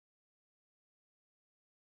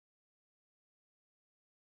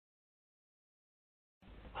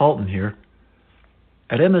Halton here.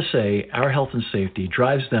 At MSA, our health and safety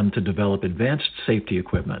drives them to develop advanced safety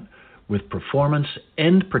equipment with performance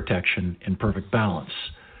and protection in perfect balance,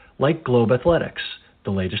 like Globe Athletics,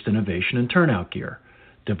 the latest innovation in turnout gear.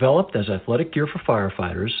 Developed as athletic gear for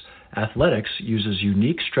firefighters, Athletics uses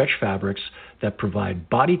unique stretch fabrics that provide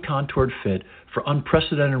body-contoured fit for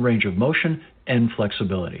unprecedented range of motion and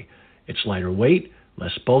flexibility. It's lighter weight,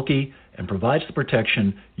 less bulky, and provides the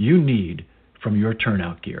protection you need from your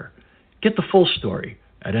turnout gear. Get the full story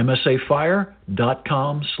at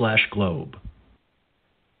msafire.com/globe.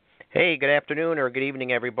 Hey, good afternoon or good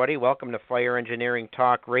evening, everybody. Welcome to Fire Engineering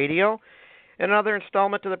Talk Radio, another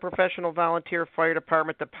installment of the Professional Volunteer Fire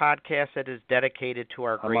Department, the podcast that is dedicated to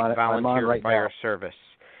our great volunteer fire service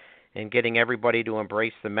and getting everybody to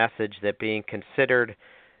embrace the message that being considered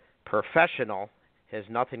professional has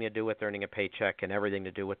nothing to do with earning a paycheck and everything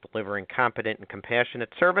to do with delivering competent and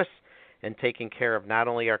compassionate service and taking care of not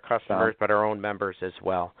only our customers but our own members as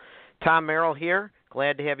well. Tom Merrill here.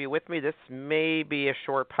 Glad to have you with me. This may be a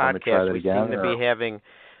short podcast. We seem to be having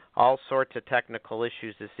all sorts of technical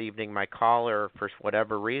issues this evening. My caller, for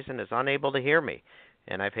whatever reason, is unable to hear me.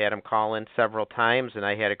 And I've had him call in several times, and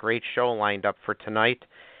I had a great show lined up for tonight.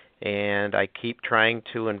 And I keep trying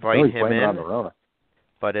to invite him in,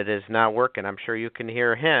 but it is not working. I'm sure you can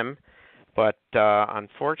hear him, but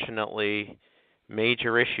unfortunately,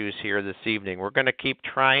 major issues here this evening. We're going to keep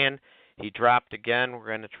trying. He dropped again. We're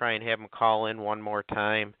going to try and have him call in one more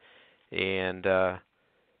time and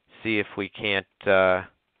see if we can't get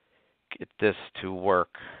this to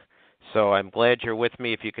work. So I'm glad you're with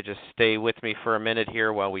me. If you could just stay with me for a minute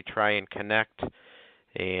here while we try and connect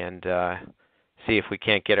and see if we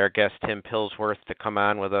can't get our guest Tim Pillsworth to come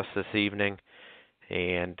on with us this evening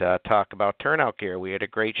and talk about turnout gear. We had a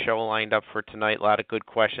great show lined up for tonight, a lot of good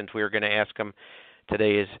questions we were going to ask him.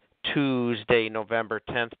 Today is Tuesday, November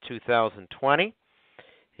 10th, 2020,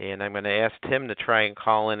 and I'm going to ask Tim to try and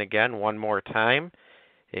call in again one more time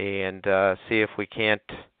and see if we can't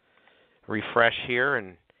refresh here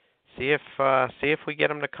and see if we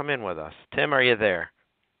get him to come in with us. Tim, are you there?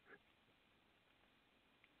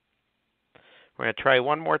 We're going to try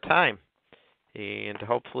one more time, and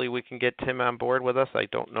hopefully we can get Tim on board with us. I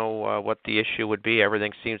don't know what the issue would be.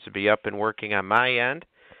 Everything seems to be up and working on my end,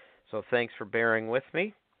 so thanks for bearing with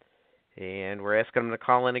me. And we're asking them to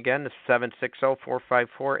call in again. It's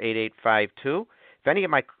 760-454-8852. If any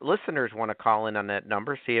of my listeners want to call in on that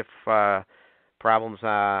number, see if problems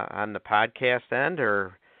on the podcast end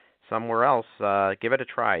or somewhere else, give it a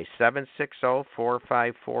try.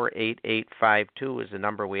 760-454-8852 is the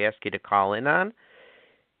number we ask you to call in on.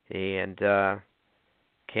 And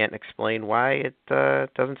can't explain why it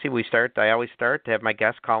doesn't see. I always start to have my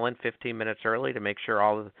guests call in 15 minutes early to make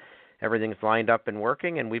sure everything's lined up and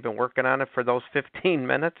working, and we've been working on it for those 15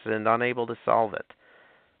 minutes and unable to solve it.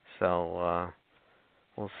 So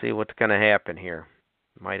we'll see what's going to happen here.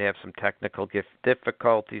 Might have some technical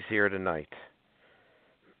difficulties here tonight.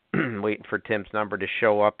 Waiting for Tim's number to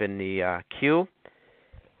show up in the queue.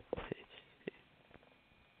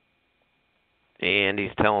 And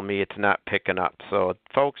he's telling me it's not picking up. So,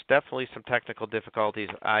 folks, definitely some technical difficulties.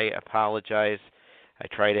 I apologize. I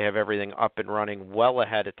try to have everything up and running well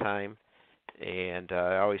ahead of time, and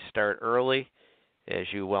I always start early,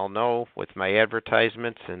 as you well know, with my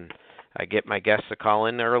advertisements, and I get my guests to call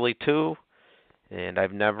in early too, and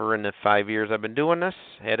I've never in the 5 years I've been doing this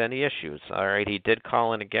had any issues. All right, he did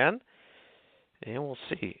call in again, and we'll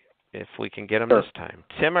see if we can get him this time.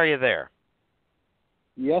 Tim, are you there?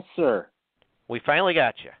 Yes, sir. We finally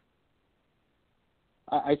got you.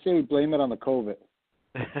 I say we blame it on the COVID.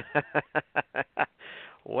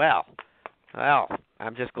 Well,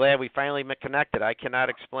 I'm just glad we finally connected. I cannot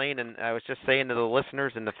explain, and I was just saying to the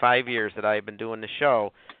listeners, in the 5 years that I've been doing the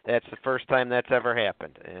show, that's the first time that's ever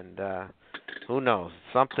happened. And who knows,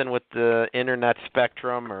 something with the internet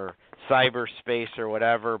spectrum or cyberspace or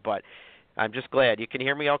whatever, but I'm just glad. You can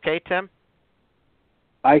hear me okay, Tim?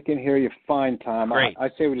 I can hear you fine, Tom. Great.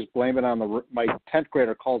 I say we just blame it on my 10th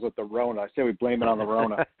grader calls it the Rona. I say we blame it on the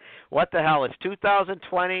Rona. What the hell? It's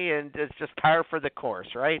 2020, and it's just par for the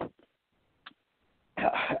course, right?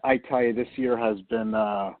 I tell you, this year has been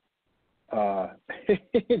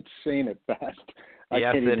insane at best. I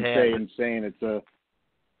yes, can't even has. say insane. It's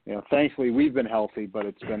thankfully we've been healthy, but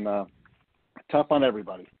it's been tough on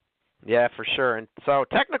everybody. Yeah, for sure. And so,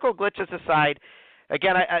 technical glitches aside.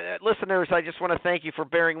 Again, listeners, I just want to thank you for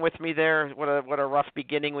bearing with me there. What a rough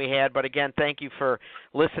beginning we had. But again, thank you for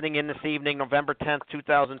listening in this evening, November 10th,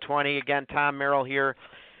 2020. Again, Tom Merrill here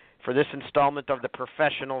for this installment of the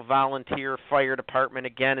Professional Volunteer Fire Department.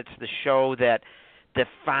 Again, it's the show that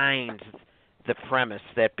defines the premise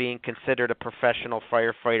that being considered a professional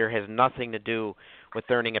firefighter has nothing to do with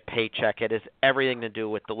earning a paycheck. It has everything to do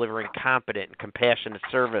with delivering competent and compassionate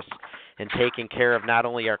service and taking care of not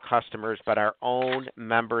only our customers but our own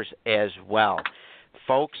members as well.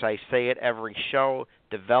 Folks, I say it every show,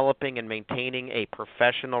 developing and maintaining a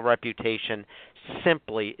professional reputation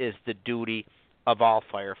simply is the duty of all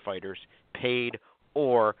firefighters, paid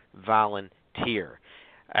or volunteer.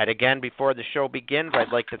 And again, before the show begins,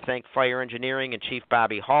 I'd like to thank Fire Engineering and Chief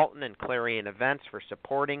Bobby Halton and Clarion Events for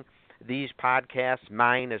supporting these podcasts,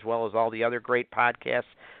 mine as well as all the other great podcasts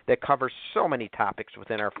that cover so many topics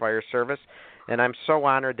within our fire service. And I'm so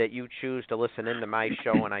honored that you choose to listen into my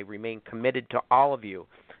show, and I remain committed to all of you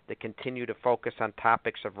that continue to focus on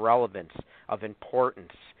topics of relevance, of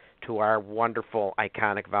importance to our wonderful,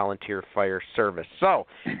 iconic volunteer fire service. So,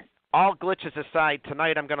 all glitches aside,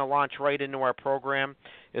 tonight I'm going to launch right into our program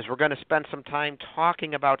as we're going to spend some time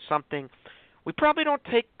talking about something we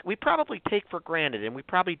probably take for granted, and we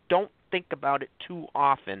probably don't think about it too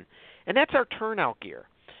often, and that's our turnout gear.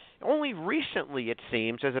 Only recently, it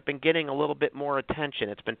seems, has it been getting a little bit more attention.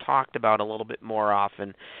 It's been talked about a little bit more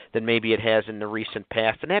often than maybe it has in the recent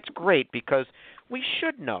past, and that's great because we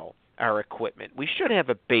should know our equipment. We should have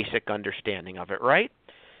a basic understanding of it, right?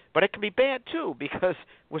 But it can be bad, too, because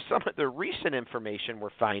with some of the recent information we're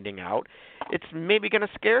finding out, it's maybe going to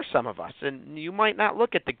scare some of us, and you might not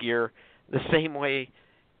look at the gear the same way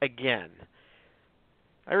again.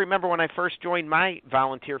 I remember when I first joined my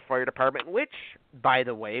volunteer fire department, which, by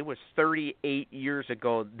the way, was 38 years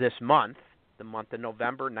ago this month, the month of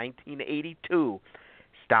November 1982.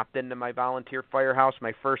 Stopped into my volunteer firehouse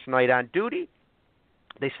my first night on duty.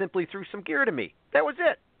 They simply threw some gear to me. That was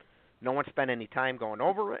it. No one spent any time going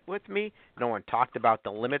over it with me. No one talked about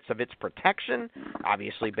the limits of its protection.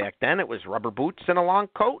 Obviously, back then it was rubber boots and a long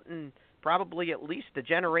coat and probably at least a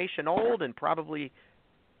generation old and probably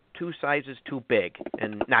 2 sizes too big.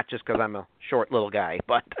 And not just because I'm a short little guy,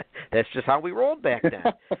 but that's just how we rolled back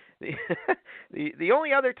then. The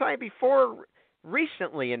only other time before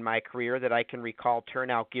recently in my career that I can recall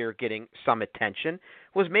turnout gear getting some attention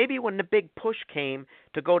was maybe when the big push came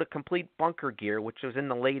to go to complete bunker gear, which was in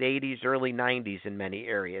the late 80s, early 90s in many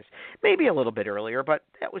areas. Maybe a little bit earlier, but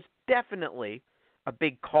that was definitely a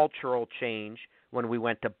big cultural change when we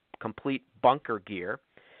went to complete bunker gear.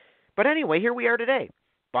 But anyway, here we are today.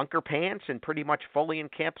 Bunker pants and pretty much fully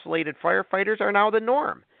encapsulated firefighters are now the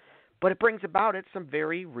norm. But it brings about it some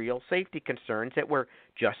very real safety concerns that we're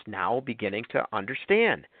just now beginning to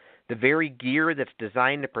understand. The very gear that's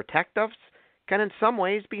designed to protect us can in some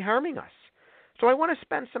ways be harming us. So I want to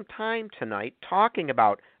spend some time tonight talking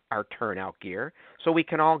about our turnout gear so we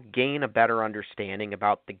can all gain a better understanding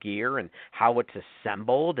about the gear and how it's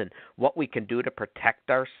assembled and what we can do to protect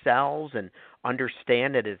ourselves and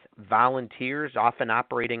understand that as volunteers, often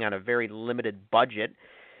operating on a very limited budget,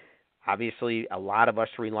 obviously, a lot of us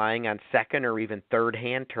relying on second or even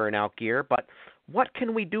third-hand turnout gear, but what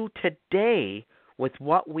can we do today with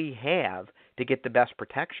what we have to get the best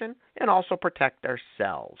protection and also protect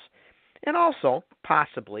ourselves? And also,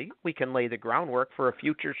 possibly, we can lay the groundwork for a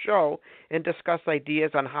future show and discuss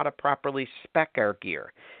ideas on how to properly spec our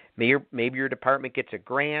gear. Maybe your department gets a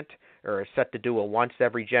grant or is set to do a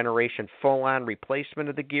once-every-generation full-on replacement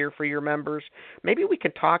of the gear for your members. Maybe we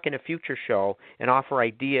can talk in a future show and offer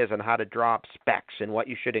ideas on how to draw up specs and what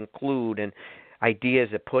you should include and ideas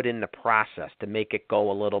to put in the process to make it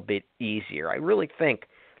go a little bit easier. I really think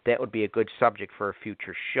that would be a good subject for a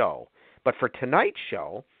future show. But for tonight's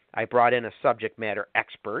show, I brought in a subject matter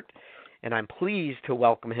expert, and I'm pleased to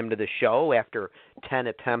welcome him to the show after 10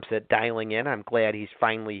 attempts at dialing in. I'm glad he's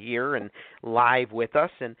finally here and live with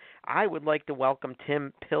us, and I would like to welcome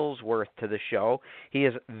Tim Pillsworth to the show. He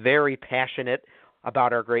is very passionate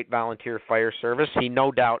about our great volunteer fire service. He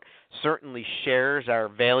no doubt certainly shares our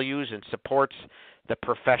values and supports the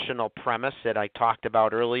professional premise that I talked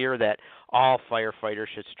about earlier, that all firefighters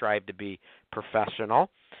should strive to be professional.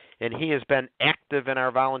 And he has been active in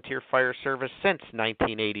our volunteer fire service since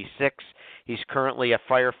 1986. He's currently a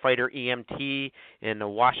firefighter EMT in the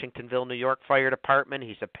Washingtonville, New York Fire Department.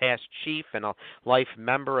 He's a past chief and a life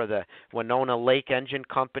member of the Winona Lake Engine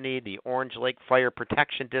Company, the Orange Lake Fire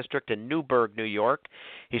Protection District in Newburgh, New York.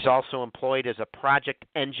 He's also employed as a project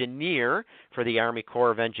engineer for the Army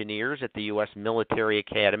Corps of Engineers at the U.S. Military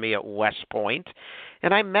Academy at West Point.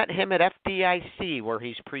 And I met him at FDIC, where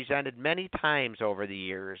he's presented many times over the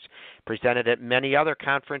years, presented at many other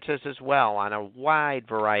conferences as well on a wide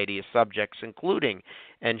variety of subjects, including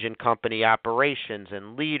engine company operations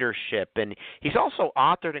and leadership. And he's also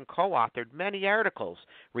authored and co-authored many articles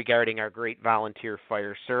regarding our great volunteer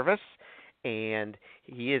fire service. and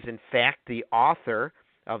he is, in fact, the author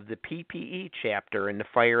of the PPE chapter in the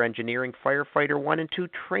Fire Engineering Firefighter 1 and 2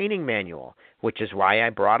 Training Manual, which is why I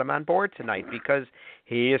brought him on board tonight, because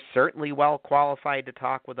he is certainly well qualified to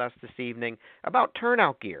talk with us this evening about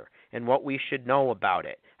turnout gear and what we should know about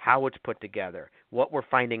it, how it's put together, what we're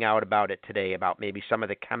finding out about it today, about maybe some of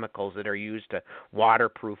the chemicals that are used to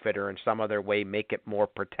waterproof it or in some other way make it more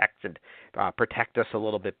protected, protect us a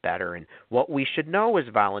little bit better, and what we should know as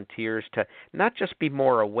volunteers to not just be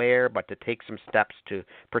more aware, but to take some steps to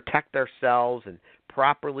protect ourselves and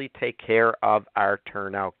properly take care of our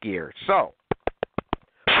turnout gear. So,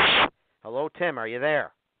 hello, Tim. Are you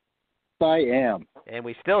there? I am. And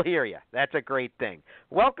we still hear you. That's a great thing.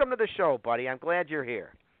 Welcome to the show, buddy. I'm glad you're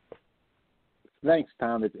here. Thanks,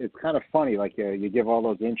 Tom. It's kind of funny, like you give all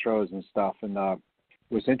those intros and stuff, and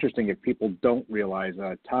what's interesting, if people don't realize,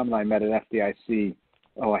 Tom and I met at FDIC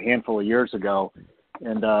a handful of years ago,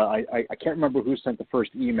 and I can't remember who sent the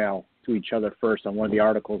first email to each other first on one of the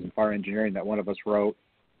articles in fire engineering that one of us wrote,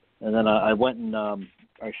 and then I went and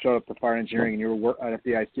I showed up to fire engineering, and you were at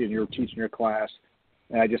FDIC, and you were teaching your class,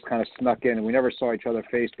 and I just kind of snuck in, and we never saw each other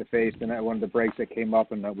face to face. And at one of the breaks that came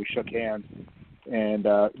up, and we shook hands, and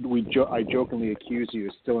I jokingly accused you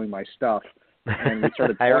of stealing my stuff, and we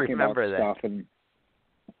started talking about stuff,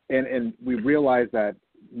 and we realized that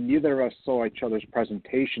neither of us saw each other's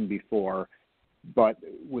presentation before, but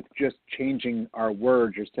with just changing our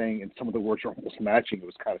words, you're saying, and some of the words are almost matching. It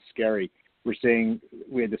was kind of scary. We're saying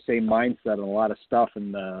we had the same mindset on a lot of stuff,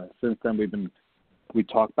 and since then we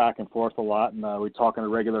talk back and forth a lot, and we talk on a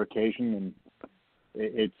regular occasion, and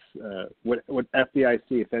it's what FDIC,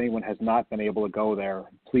 if anyone has not been able to go there,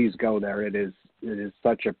 please go there. It is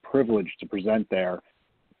such a privilege to present there,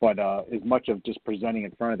 but as much of just presenting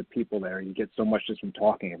in front of the people there, you get so much just from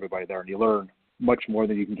talking to everybody there, and you learn much more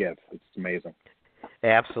than you can give. It's amazing.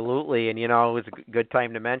 Absolutely, and it was a good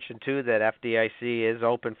time to mention too that FDIC is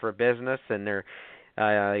open for business, and they're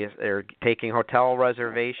taking hotel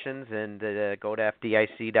reservations, and go to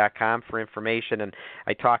FDIC.com for information. And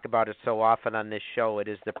I talk about it so often on this show. It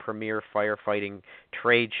is the premier firefighting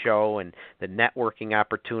trade show, and the networking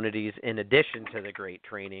opportunities, in addition to the great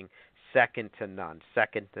training, second to none.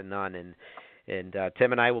 And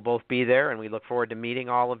Tim and I will both be there, and we look forward to meeting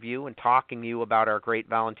all of you and talking to you about our great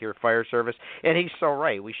volunteer fire service. And he's so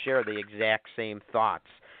right. We share the exact same thoughts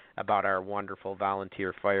about our wonderful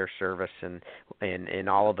volunteer fire service, and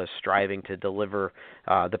all of us striving to deliver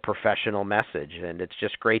the professional message. And it's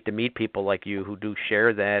just great to meet people like you who do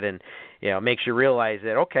share that, and it makes you realize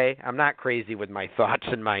that, okay, I'm not crazy with my thoughts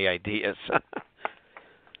and my ideas.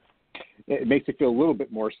 It makes you feel a little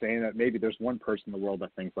bit more sane that maybe there's one person in the world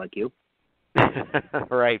that thinks like you.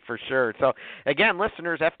 Right, for sure. So, again,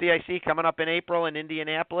 listeners, FDIC coming up in April in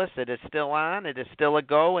Indianapolis. It is still on. It is still a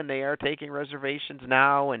go, and they are taking reservations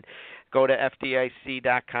now. And go to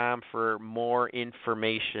FDIC.com for more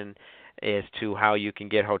information as to how you can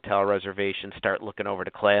get hotel reservations. Start looking over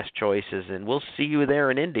the class choices, and we'll see you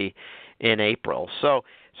there in Indy in April. So,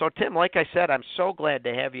 Tim, like I said, I'm so glad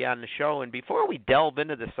to have you on the show. And before we delve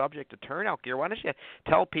into the subject of turnout gear, why don't you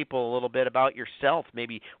tell people a little bit about yourself,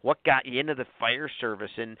 maybe what got you into the fire service,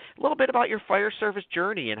 and a little bit about your fire service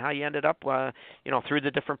journey and how you ended up, through the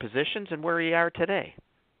different positions and where you are today.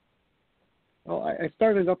 Well, I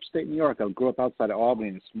started upstate New York. I grew up outside of Albany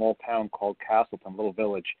in a small town called Castleton, a little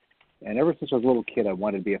village. And ever since I was a little kid, I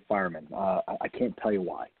wanted to be a fireman. I can't tell you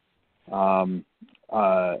why.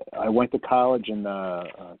 I went to college in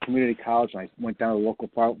community college, and I went down to the local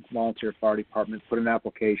volunteer fire department, put in an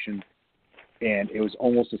application, and it was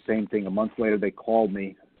almost the same thing. A month later, they called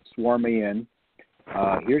me, swore me in.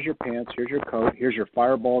 Here's your pants, here's your coat, here's your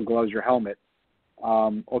fireball gloves, your helmet.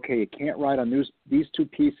 Okay, you can't ride on these two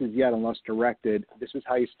pieces yet unless directed. This is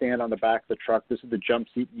how you stand on the back of the truck. This is the jump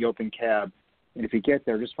seat in the open cab. And if you get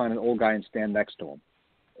there, just find an old guy and stand next to him.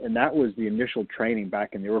 And that was the initial training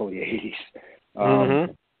back in the early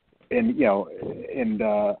 80s. And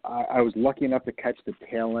I was lucky enough to catch the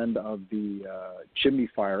tail end of the chimney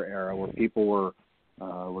fire era, where people were,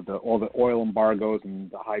 with all the oil embargoes and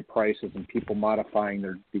the high prices and people modifying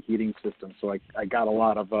the heating system. So I got a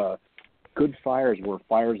lot of good fires, were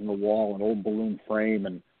fires in the wall, an old balloon frame,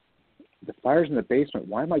 and the fires in the basement.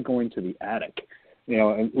 Why am I going to the attic?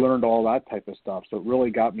 And learned all that type of stuff. So it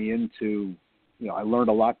really got me into, I learned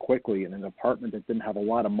a lot quickly in an apartment that didn't have a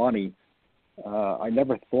lot of money. I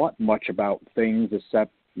never thought much about things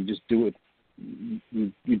except you just do it.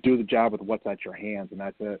 You do the job with what's at your hands, and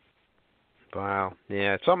that's it. Wow.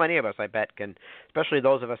 Yeah, so many of us, I bet, can, especially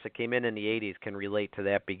those of us that came in the 80s, can relate to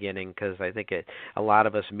that beginning, because I think a lot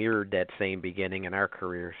of us mirrored that same beginning in our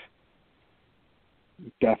careers.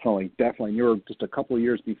 Definitely. You were just a couple of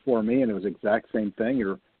years before me, and it was the exact same thing.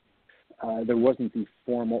 There wasn't the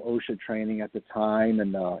formal OSHA training at the time,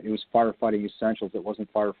 and it was firefighting essentials. It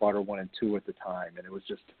wasn't firefighter 1 and 2 at the time, and it was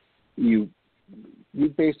just you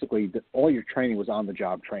basically all your training was on the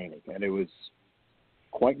job training, and it was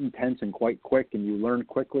quite intense and quite quick, and you learned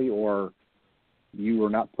quickly, or you were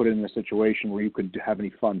not put in a situation where you could have any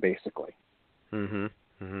fun, basically.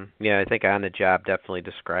 Yeah, I think on the job definitely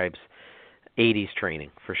describes 80s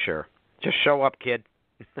training for sure. Just show up, kid.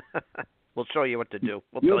 We'll show you what to do.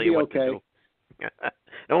 We'll tell you what to do.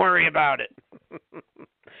 Don't worry about it.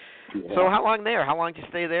 Yeah. So how long there? How long did you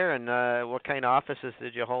stay there, and what kind of offices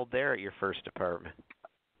did you hold there at your first department?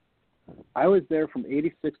 I was there from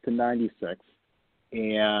 86 to 96,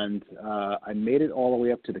 and I made it all the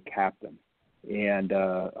way up to the captain. And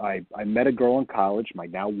I met a girl in college, my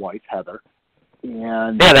now wife, Heather.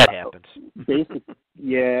 And yeah, that happens.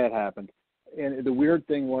 Yeah, it happened. And the weird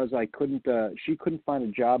thing was she couldn't find a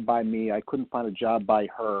job by me. I couldn't find a job by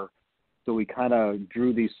her. So we kind of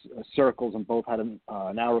drew these circles and both had an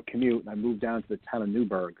hour commute. And I moved down to the town of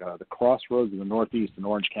Newburgh, the crossroads in the Northeast in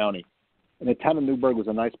Orange County. And the town of Newburgh was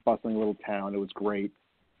a nice, bustling little town. It was great.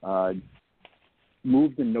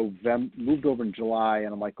 Moved over in July,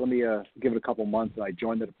 and I'm like, let me give it a couple months. And I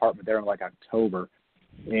joined the department there in like October.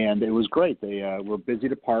 And it was great. They were a busy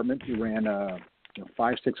department. We ran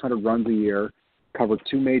 500-600 runs a year, covered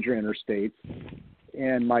 2 major interstates.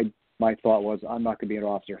 And my thought was, I'm not going to be an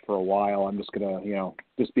officer for a while. I'm just going to,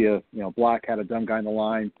 just be a black hat, a dumb guy in the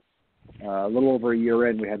line. A little over a year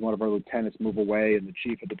in, we had one of our lieutenants move away, and the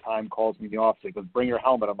chief at the time calls me in the office. He goes, "Bring your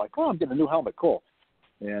helmet." I'm like, "Oh, I'm getting a new helmet. Cool."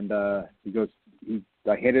 And he goes,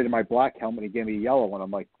 I handed him my black helmet. And he gave me a yellow one.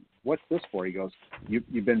 I'm like, "What's this for?" He goes,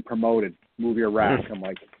 "You've been promoted. Move your rack." I'm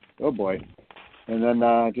like, "Oh boy." And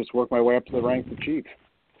then just worked my way up to the ranks of chief.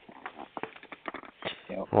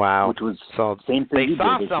 Wow. Which was so same thing. They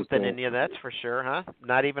saw something in you, that's for sure, huh?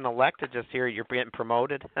 Not even elected, just here you're getting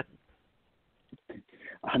promoted.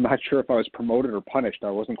 I'm not sure if I was promoted or punished.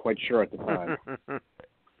 I wasn't quite sure at the time.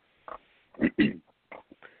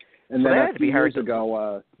 And then a few years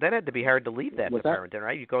ago, that had to be hard to leave that department, then,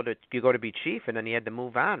 right? You go to be chief, and then you had to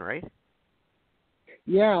move on, right?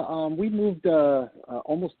 Yeah, we moved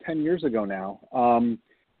almost 10 years ago now,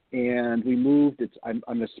 and we moved. I'm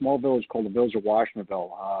in a small village called the village of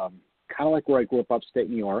Washingtonville, kind of like where I grew up, upstate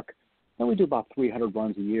New York. And we do about 300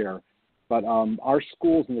 runs a year. But our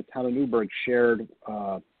schools in the town of Newburgh shared.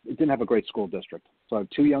 It didn't have a great school district, so I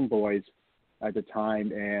had 2 young boys at the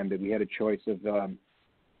time, and we had a choice of.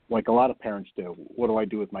 Like a lot of parents do, what do I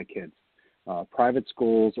do with my kids? Private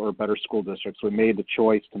schools or better school districts. We made the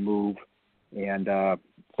choice to move, and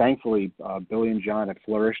thankfully, Billy and John have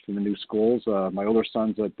flourished in the new schools. My older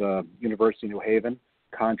son's at the University of New Haven,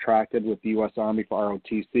 contracted with the U.S. Army for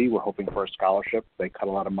ROTC. We're hoping for a scholarship. They cut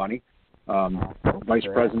a lot of money. Vice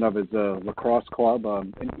president of his lacrosse club,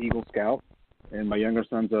 an Eagle Scout, and my younger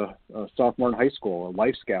son's a sophomore in high school, a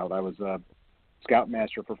Life Scout. I was a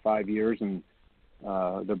Scoutmaster for 5 years, and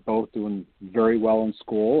they're both doing very well in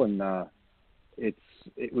school, and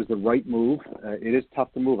it was the right move. It is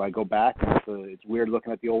tough to move. I go back, and it's weird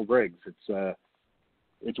looking at the old rigs.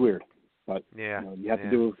 It's weird, but you have to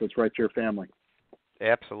do what's right to your family.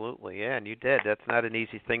 Absolutely, yeah, and you did. That's not an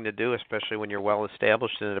easy thing to do, especially when you're well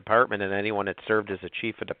established in a department, and anyone that served as a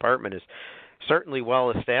chief of department is certainly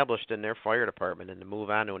well established in their fire department, and to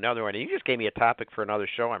move on to another one. And you just gave me a topic for another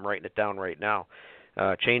show. I'm writing it down right now.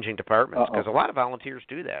 Changing departments, because a lot of volunteers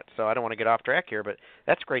do that. So I don't want to get off track here, but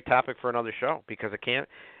that's a great topic for another show, because it can't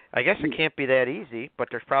be that easy, but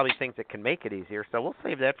there's probably things that can make it easier. So we'll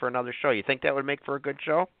save that for another show. You think that would make for a good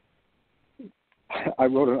show? I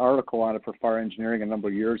wrote an article on it for Fire Engineering a number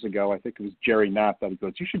of years ago. I think it was Jerry Knapp that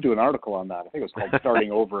goes, "You should do an article on that." I think it was called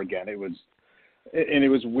 "Starting Over Again." It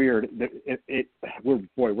was weird.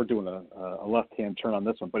 We're doing a left-hand turn on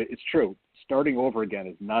this one, but it's true. Starting over again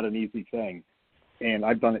is not an easy thing. And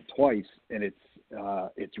I've done it twice, and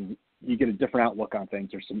it's you get a different outlook on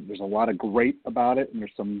things. There's a lot of great about it, and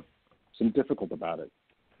there's some difficult about it.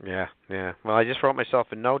 Yeah. Well, I just wrote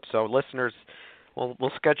myself a note, so listeners,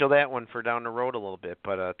 we'll schedule that one for down the road a little bit,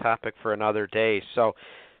 but a topic for another day. So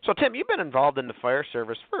Tim, you've been involved in the fire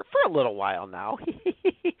service for a little while now.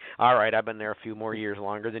 All right, I've been there a few more years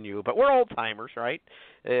longer than you, but we're old timers, right?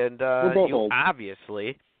 And we're both you old.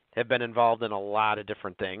 Obviously have been involved in a lot of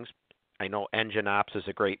different things. I know engine ops is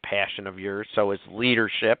a great passion of yours, so is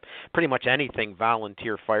leadership, pretty much anything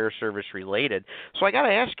volunteer fire service related. So I got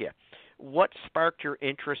to ask you, what sparked your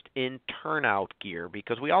interest in turnout gear?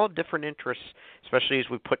 Because we all have different interests, especially as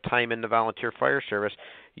we put time in the volunteer fire service.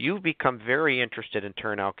 You've become very interested in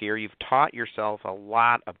turnout gear. You've taught yourself a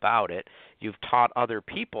lot about it. You've taught other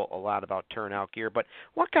people a lot about turnout gear. But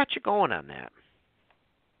what got you going on that?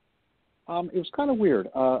 It was kind of weird.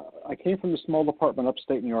 I came from a small apartment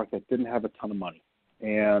upstate New York that didn't have a ton of money,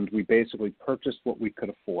 and we basically purchased what we could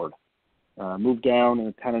afford. Moved down in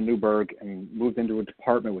the town of Newburgh and moved into a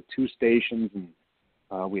department with 2 stations,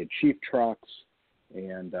 and we had chief trucks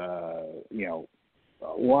and, a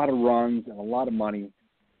lot of runs and a lot of money.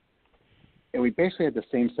 And we basically had the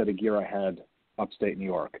same set of gear I had upstate New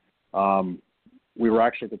York. We were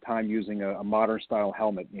actually at the time using a modern style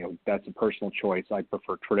helmet. That's a personal choice. I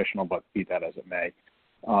prefer traditional, but be that as it may.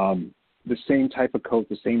 The same type of coat,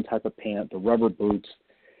 the same type of pant, the rubber boots.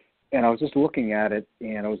 And I was just looking at it,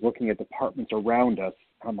 and I was looking at departments around us.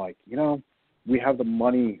 I'm like, we have the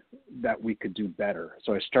money that we could do better.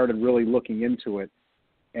 So I started really looking into it.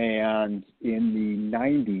 And in the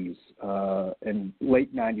 90s and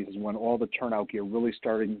late 90s is when all the turnout gear really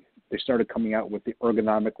started. They started coming out with the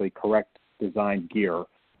ergonomically correct design gear.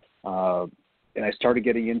 And I started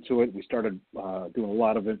getting into it. We started doing a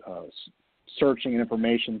lot of it, searching and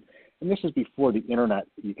information. And this is before the internet.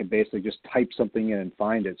 You can basically just type something in and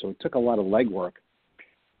find it. So it took a lot of legwork.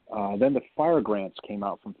 Then the fire grants came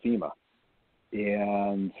out from FEMA.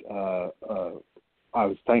 And I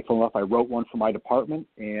was thankful enough. I wrote one for my department,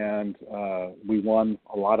 and we won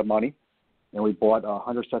a lot of money. And we bought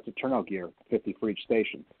 100 sets of turnout gear, 50 for each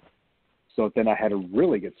station. So then I had to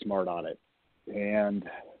really get smart on it. And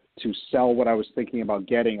to sell what I was thinking about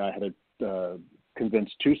getting, I had to convince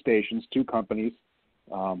 2 stations, 2 companies.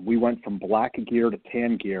 We went from black gear to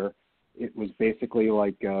tan gear. It was basically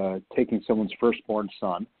like taking someone's firstborn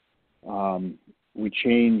son. We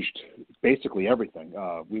changed basically everything.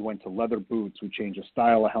 We went to leather boots. We changed the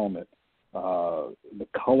style of helmet, the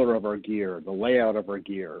color of our gear, the layout of our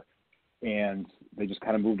gear. And they just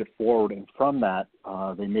kind of moved it forward. And from that,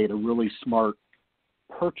 they made a really smart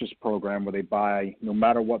purchase program where they buy, no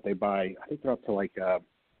matter what they buy, I think they're up to like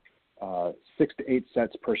 6 to 8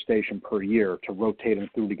 sets per station per year to rotate them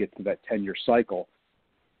through to get to that 10-year cycle.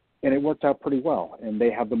 And it worked out pretty well. And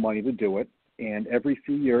they have the money to do it. And every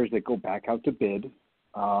few years they go back out to bid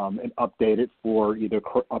and update it for either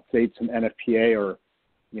updates in NFPA or,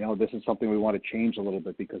 this is something we want to change a little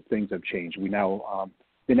bit because things have changed. We now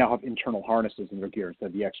they now have internal harnesses in their gear instead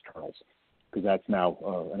of the externals because that's now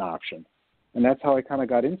an option. And that's how I kind of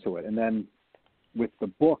got into it. And then with the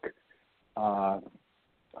book,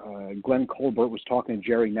 Glenn Colbert was talking to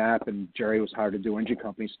Jerry Knapp, and Jerry was hired to do engine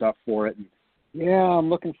company stuff for it. And, I'm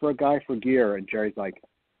looking for a guy for gear. And Jerry's like,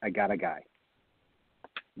 I got a guy.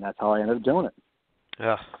 And that's how I ended up doing it.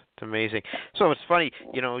 Oh, it's amazing. So it's funny,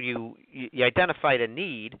 you identified a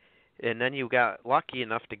need, and then you got lucky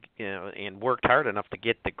enough to, and worked hard enough to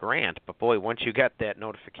get the grant. But boy, once you got that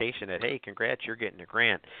notification that, hey, congrats, you're getting a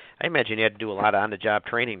grant, I imagine you had to do a lot of on-the-job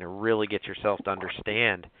training to really get yourself to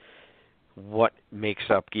understand what makes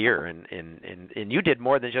up gear. And you did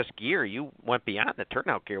more than just gear. You went beyond the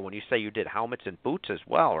turnout gear when you say you did helmets and boots as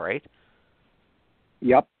well, right?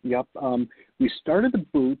 Yep. We started the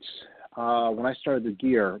boots. When I started the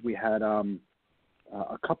gear, we had a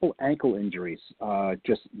couple ankle injuries.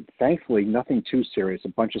 Just thankfully, nothing too serious, a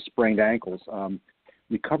bunch of sprained ankles.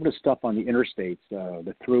 We covered the stuff on the interstates,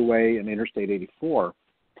 the Thruway and Interstate 84.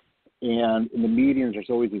 And in the medians, there's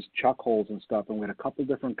always these chuck holes and stuff. And we had a couple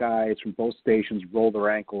different guys from both stations roll their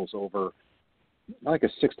ankles over like a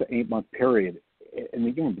 6 to 8 month period. And they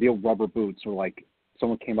give them real rubber boots, or like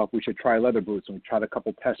someone came up, we should try leather boots, and we tried a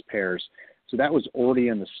couple test pairs. So that was already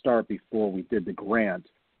in the start before we did the grant.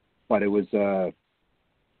 But it was,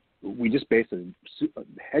 we just basically,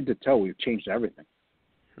 head to toe, we've changed everything.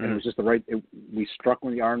 And it was just we struck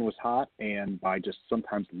when the iron was hot, and by just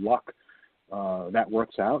sometimes luck, that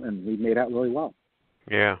works out, and we made out really well.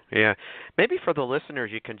 Yeah. Maybe for the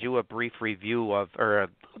listeners, you can do a brief review of, or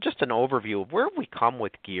just an overview of where we come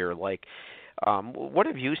with gear. Like, what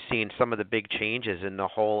have you seen some of the big changes in the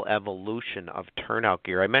whole evolution of turnout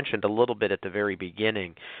gear? I mentioned a little bit at the very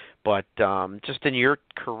beginning, but just in your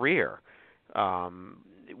career,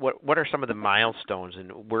 what are some of the milestones,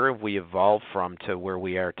 and where have we evolved from to where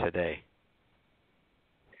we are today?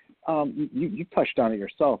 You touched on it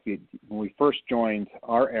yourself. When we first joined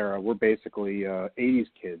our era, we're basically 80s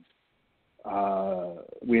kids.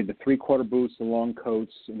 We had the 3/4 boots, the long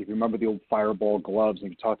coats, and if you remember the old Fireball gloves,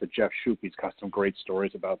 and you talked to Jeff Shoup, he's got some great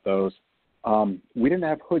stories about those. We didn't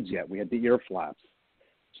have hoods yet. We had the ear flaps.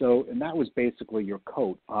 So, and that was basically your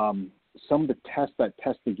coat. some of the tests that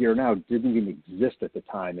test the gear now didn't even exist at the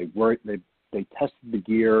time. They tested the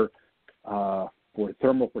gear for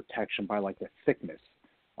thermal protection by like the thickness.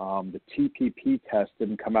 The TPP test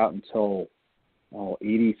didn't come out until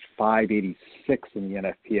 85, 86 in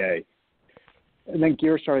the NFPA. And then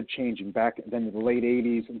gear started changing back then in the late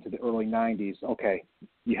 80s into the early 90s. Okay,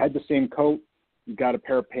 you had the same coat, you got a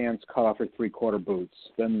pair of pants cut off your three-quarter boots.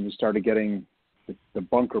 Then you started getting the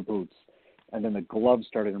bunker boots, and then the gloves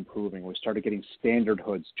started improving. We started getting standard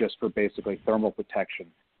hoods just for basically thermal protection.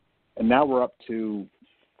 And now we're up to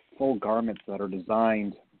full garments that are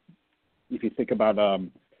designed, if you think about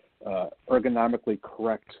ergonomically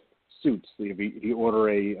correct suits. If you order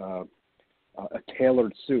a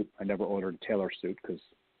tailored suit, I never ordered a tailored suit because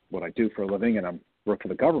what I do for a living, and I work for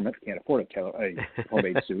the government, can't afford a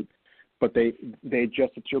homemade suit. But they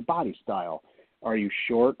adjust it to your body style. Are you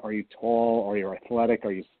short? Are you tall? Are you athletic?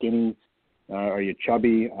 Are you skinny? Are you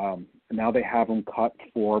chubby? Now they have them cut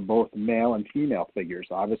for both male and female figures.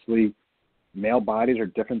 Obviously, male bodies are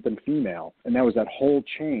different than female. And that was that whole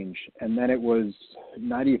change. And then it was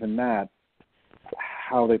not even that,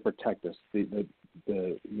 how they protect us, the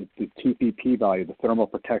TPP value, the thermal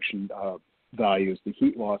protection values, the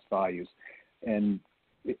heat loss values. And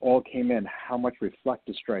it all came in, how much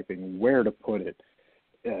reflective striping, where to put it,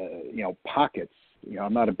 pockets.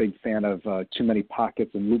 I'm not a big fan of too many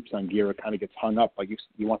pockets and loops on gear. It kind of gets hung up. Like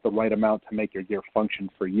you want the right amount to make your gear function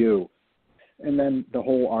for you. And then the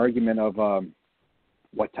whole argument of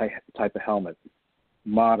what type of helmet,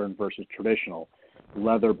 modern versus traditional,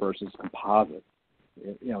 leather versus composite.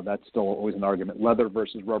 That's still always an argument. Leather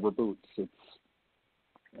versus rubber boots.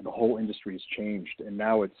 The whole industry has changed, and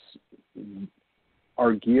now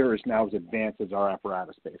our gear is now as advanced as our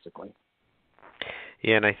apparatus, basically.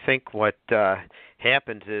 Yeah, and I think what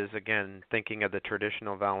happens is, again, thinking of the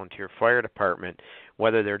traditional volunteer fire department,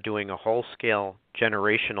 whether they're doing a whole-scale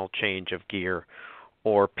generational change of gear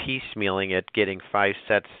or piecemealing it, getting 5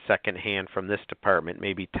 sets second-hand from this department,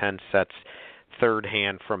 maybe 10 sets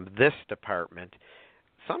third-hand from this department,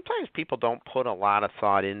 sometimes people don't put a lot of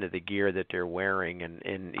thought into the gear that they're wearing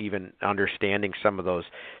and even understanding some of those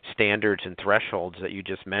standards and thresholds that you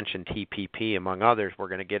just mentioned, TPP among others. We're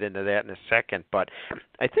going to get into that in a second. But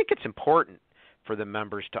I think it's important for the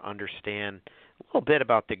members to understand a little bit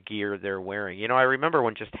about the gear they're wearing. I remember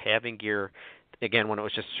when just having gear, again, when it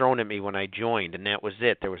was just thrown at me when I joined, and that was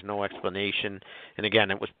it. There was no explanation. And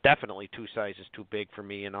again, it was definitely 2 sizes too big for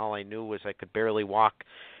me, and all I knew was I could barely walk,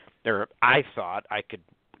 or I thought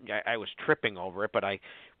I was tripping over it, but I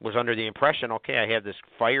was under the impression, okay, I have this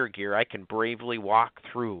fire gear. I can bravely walk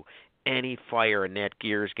through any fire, and that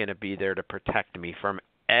gear is going to be there to protect me from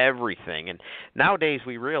everything. And nowadays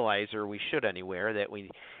we realize, or we should anywhere, that we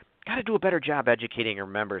got to do a better job educating our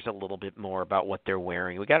members a little bit more about what they're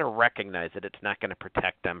wearing. We got to recognize that it's not going to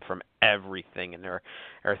protect them from everything, and there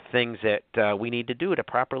are things that we need to do to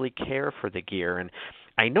properly care for the gear. And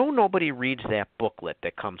I know nobody reads that booklet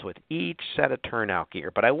that comes with each set of turnout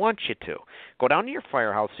gear, but I want you to. Go down to your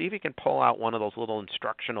firehouse, see if you can pull out one of those little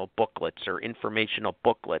instructional booklets or informational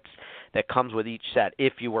booklets that comes with each set,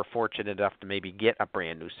 if you were fortunate enough to maybe get a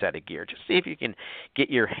brand new set of gear. Just see if you can get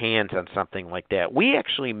your hands on something like that. We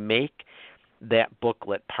actually make that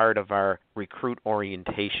booklet part of our recruit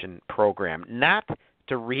orientation program, not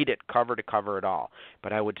to read it cover to cover at all,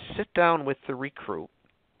 but I would sit down with the recruit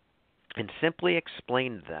and simply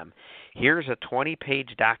explain to them, here's a 20-page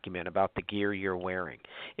document about the gear you're wearing.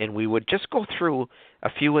 And we would just go through a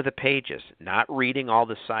few of the pages, not reading all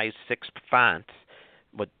the size 6 fonts,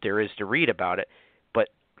 what there is to read about it, but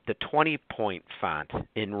the 20-point font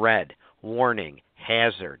in red, warning,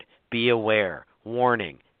 hazard, be aware,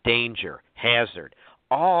 warning, danger, hazard,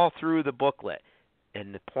 all through the booklet.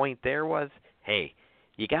 And the point there was, hey,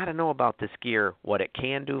 you got to know about this gear, what it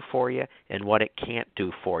can do for you and what it can't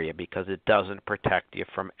do for you, because it doesn't protect you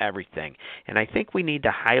from everything. And I think we need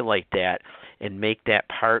to highlight that and make that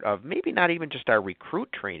part of maybe not even just our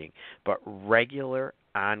recruit training, but regular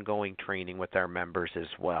ongoing training with our members as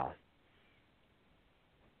well.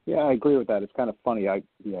 Yeah, I agree with that. It's kind of funny.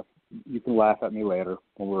 You can laugh at me later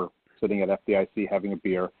when we're sitting at FDIC having a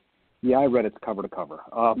beer. Yeah, I read it cover to cover.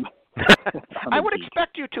 I would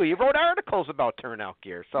expect you to. You wrote articles about turnout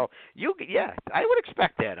gear, so I would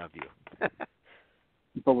expect that of you.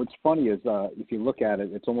 But what's funny is if you look at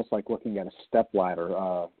it, it's almost like looking at a stepladder.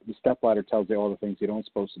 The stepladder tells you all the things you don't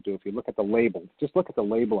supposed to do. If you look at the label, just look at the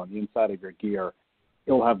label on the inside of your gear.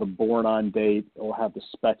 It'll have the born-on date. It'll have the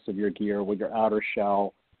specs of your gear with your outer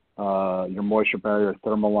shell, your moisture barrier,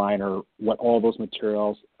 thermal liner, what all those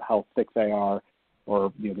materials, how thick they are,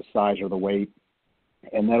 or the size or the weight.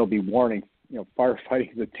 And that'll be warning,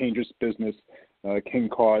 firefighting is a dangerous business, can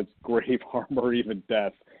cause grave harm or even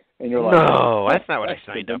death. And you're like, no, that's not what I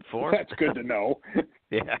signed up for. That's good to know.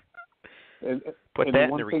 Yeah. And Put that in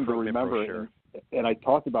one the thing to recruitment remember, brochure. and I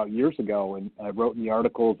talked about years ago, and I wrote in the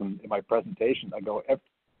articles and in my presentations, I go,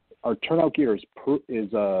 our turnout gear is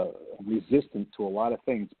resistant to a lot of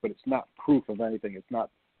things, but it's not proof of anything. It's not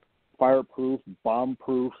fireproof,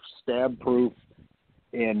 bomb-proof, stab-proof,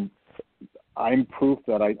 and I'm proof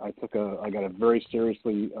that I got a very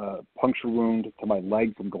seriously puncture wound to my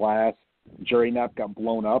leg from glass. Jerry Knapp got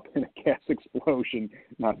blown up in a gas explosion.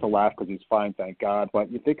 Not to laugh because he's fine, thank God.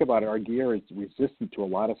 But you think about it, our gear is resistant to a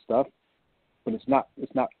lot of stuff, but it's not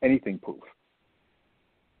anything proof.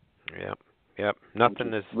 Yep.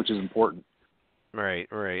 Nothing which is important. Right,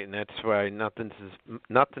 and that's why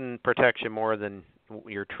nothing protects you more than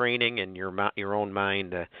your training and your own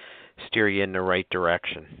mind to steer you in the right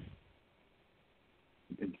direction.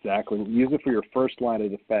 Exactly. Use it for your first line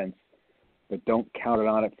of defense, but don't count it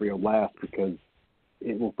on it for your last, because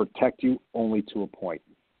it will protect you only to a point,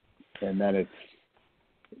 and then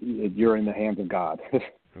you're in the hands of God.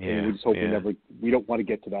 Yeah, we just hope we don't want to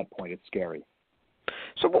get to that point. It's scary.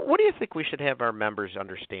 So what do you think we should have our members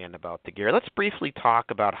understand about the gear? Let's briefly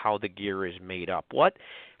talk about how the gear is made up.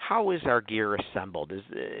 How is our gear assembled?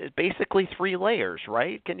 Is basically 3 layers,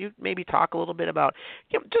 right? Can you maybe talk a little bit about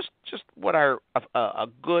just what a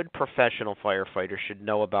good professional firefighter should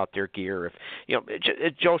know about their gear?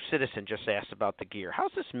 If Joe Citizen just asked about the gear,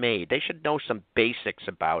 how's this made? They should know some basics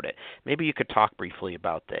about it. Maybe you could talk briefly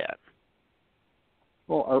about that.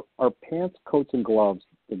 Well, our pants, coats, and gloves,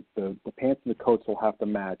 the pants and the coats will have to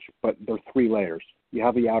match, but they're 3 layers. You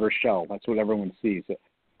have the outer shell. That's what everyone sees.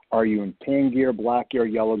 Are you in tan gear, black gear,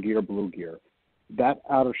 yellow gear, blue gear? That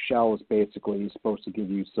outer shell is basically supposed to give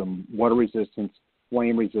you some water resistance,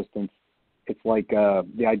 flame resistance. It's like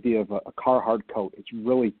the idea of a Carhartt coat. It's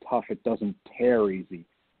really tough. It doesn't tear easy,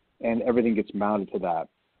 and everything gets mounted to that.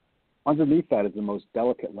 Underneath that is the most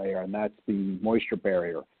delicate layer, and that's the moisture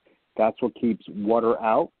barrier. That's what keeps water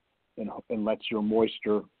out and lets your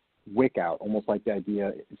moisture wick out, almost like the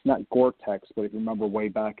idea. It's not Gore-Tex, but if you remember way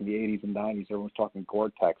back in the 80s and 90s, everyone was talking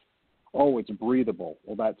Gore-Tex. Oh, it's breathable.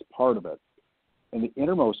 Well, that's part of it. And the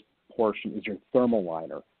innermost portion is your thermal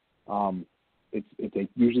liner. It's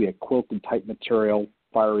usually a quilted type material,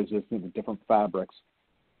 fire resistant with different fabrics,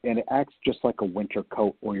 and it acts just like a winter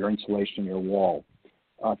coat or your insulation in your wall.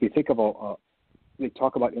 If you think of they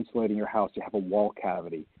talk about insulating your house, you have a wall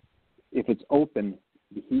cavity. If it's open,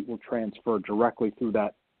 the heat will transfer directly through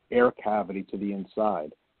that air cavity to the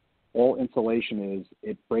inside. All insulation is,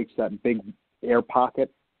 it breaks that big air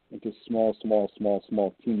pocket into small,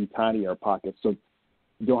 teeny tiny air pockets, so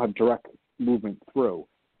you don't have direct movement through.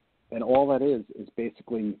 And all that is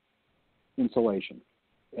basically insulation.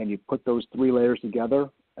 And you put those 3 layers together,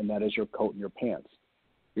 and that is your coat and your pants.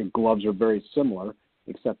 Your gloves are very similar,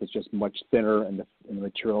 except it's just much thinner, and the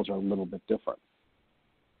materials are a little bit different.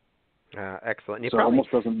 Excellent. So it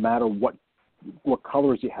almost doesn't matter what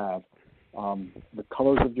colors you have. The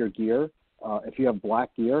colors of your gear, if you have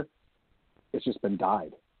black gear, it's just been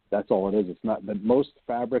dyed. That's all it is. It's not. Most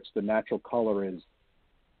fabrics, the natural color is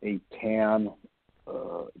a tannish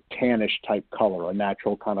type color, a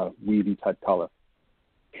natural kind of weavy type color.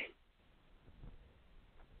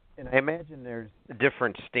 And I imagine there's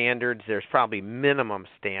different standards. There's probably minimum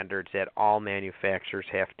standards that all manufacturers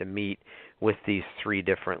have to meet with these 3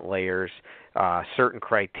 different layers, certain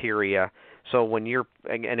criteria. So when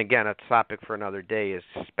and again, a topic for another day is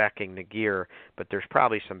speccing the gear, but there's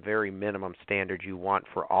probably some very minimum standards you want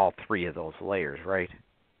for all 3 of those layers, right?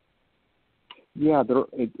 Yeah,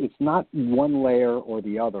 it's not one layer or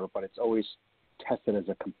the other, but it's always tested as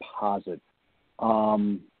a composite.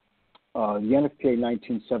 The NFPA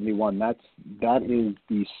 1971, that is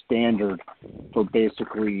the standard for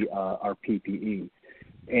basically our PPE.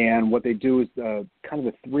 And what they do is kind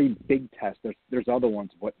of the 3 big tests. There's other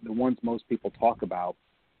ones, but the ones most people talk about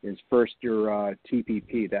is first your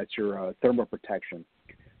TPP, that's your thermal protection.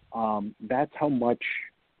 That's how much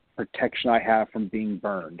protection I have from being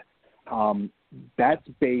burned. That's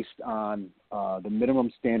based on the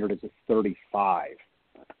minimum standard is a 35.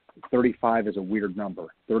 35 is a weird number.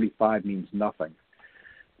 35 means nothing.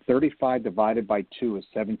 35 divided by 2 is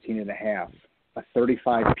 17.5. A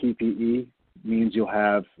 35 PPE means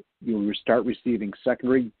you'll start receiving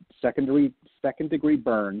second degree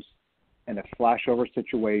burns and a flashover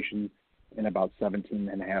situation in about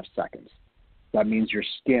 17.5 seconds. That means your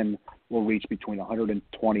skin will reach between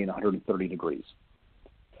 120 and 130 degrees.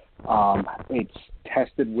 It's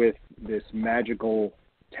tested with this magical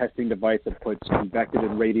testing device that puts convective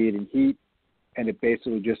and radiating heat and it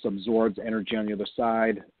basically just absorbs energy on the other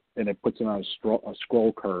side, and it puts it on a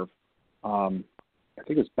scroll curve. I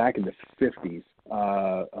think it was back in the 50s.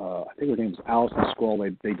 I think her name was Allison Scroll.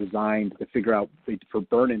 They designed to figure out for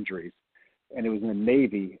burn injuries, and it was in the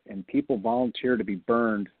Navy, and people volunteered to be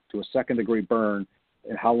burned to a second-degree burn,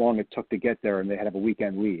 and how long it took to get there, and they had to have a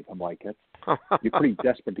weekend leave. I'm like, you're pretty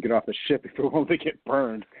desperate to get off the ship if you're willing to get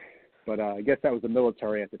burned. But I guess that was the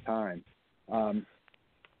military at the time. And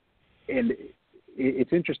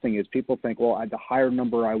it's interesting is people think, well, the higher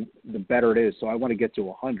number, the better it is, so I want to get to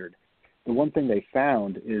 100. The one thing they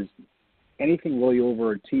found is anything really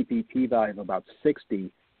over a TPP value of about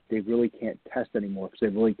 60, they really can't test anymore because they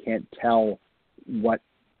really can't tell what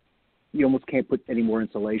 – you almost can't put any more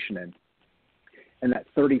insulation in. And that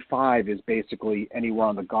 35 is basically anywhere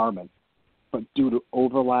on the garment. But due to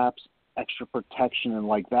overlaps, extra protection, and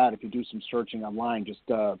like that, if you do some searching online, just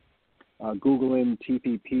Google in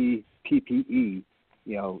TPP, PPE,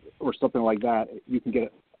 or something like that, you can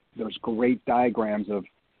get there's great diagrams of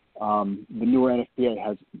the newer NFPA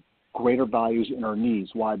has greater values in our knees.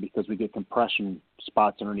 Why? Because we get compression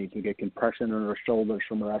spots underneath. We get compression in our shoulders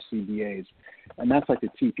from our SCBAs. And that's like the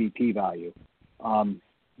TPP value.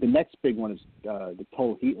 The next big one is the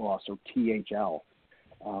total heat loss, or THL.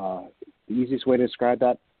 The easiest way to describe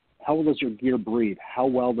that, how well does your gear breathe? How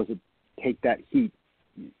well does it take that heat?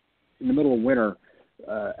 In the middle of winter,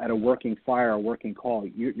 at a working fire, a working call,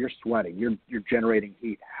 you're sweating. You're generating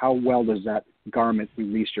heat. How well does that garment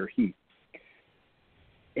release your heat?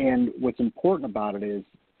 And what's important about it is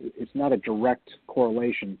it's not a direct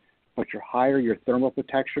correlation, but your higher your thermal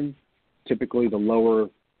protection, typically the lower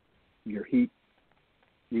your heat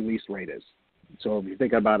release rate is. So if you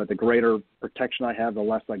think about it, the greater protection I have, the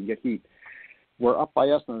less I can get heat. We're up by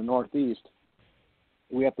us in the Northeast.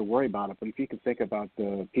 We have to worry about it. But if you can think about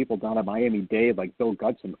the people down at Miami-Dade, like Bill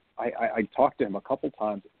Gudson, I talked to him a couple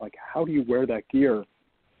times, like, how do you wear that gear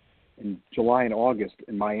in July and August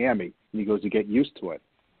in Miami? And he goes, you get used to it.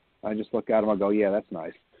 I just look at him, I go, yeah, that's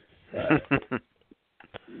nice.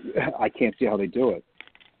 I can't see how they do it.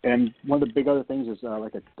 And one of the big other things is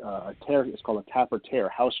like a tear. It's called a tap or tear.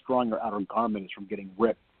 How strong your outer garment is from getting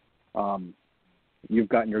ripped. You've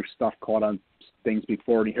gotten your stuff caught on things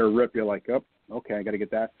before, and you hear a rip, you're like, oh, okay, I got to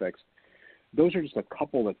get that fixed. Those are just a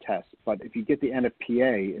couple of tests. But if you get the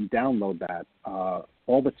NFPA and download that,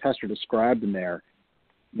 all the tests are described in there.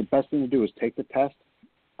 The best thing to do is take the test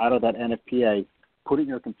out of that NFPA, put it in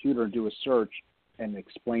your computer and do a search, and it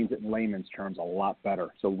explains it in layman's terms a lot better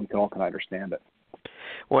so we all can understand it.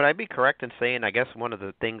 Would I be correct in saying, I guess one of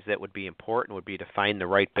the things that would be important would be to find the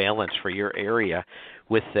right balance for your area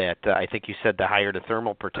with that? I think you said the higher the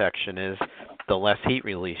thermal protection is, the less heat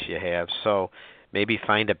release you have. So maybe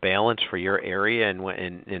find a balance for your area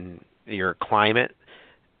and your climate.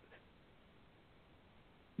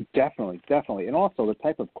 Definitely. And also the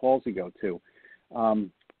type of calls you go to.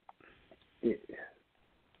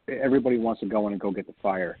 Everybody wants to go in and go get the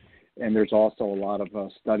fire. And there's also a lot of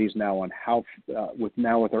studies now on how, with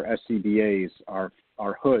our SCBAs, our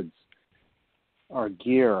hoods, our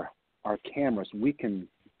gear, our cameras, we can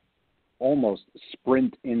almost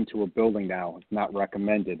sprint into a building now. It's not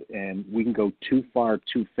recommended. And we can go too far,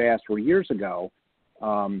 too fast. Where years ago,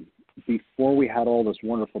 before we had all this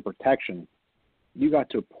wonderful protection, you got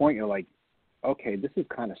to a point you're like, okay, this is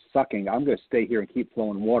kind of sucking. I'm going to stay here and keep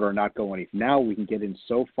flowing water and not go any. Now we can get in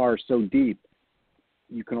so far, so deep,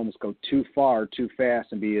 you can almost go too far, too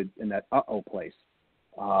fast, and be in that uh-oh place.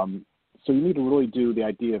 So you need to really do the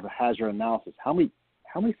idea of a hazard analysis. How many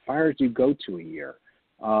fires do you go to a year?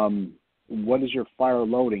 What is your fire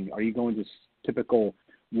loading? Are you going to typical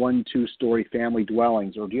 1-2-story family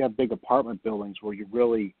dwellings, or do you have big apartment buildings where you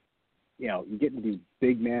really, you get into these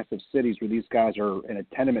big, massive cities where these guys are in a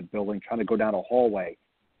tenement building trying to go down a hallway?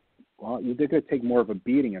 Well, they're going to take more of a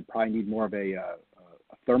beating and probably need more of a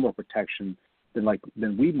thermal protection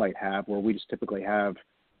than we might have, where we just typically have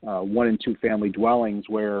 1 and 2 family dwellings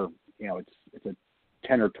where it's a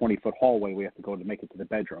 10 or 20 foot hallway we have to go to make it to the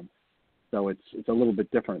bedroom. So it's a little bit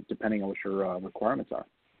different depending on what your requirements are.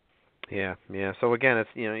 Yeah. So again, it's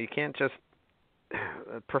you can't just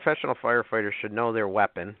professional firefighters should know their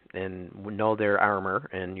weapon and know their armor,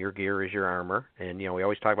 and your gear is your armor. And we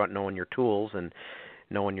always talk about knowing your tools and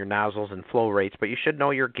knowing your nozzles and flow rates, but you should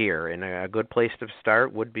know your gear. And a good place to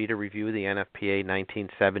start would be to review the NFPA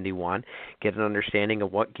 1971, get an understanding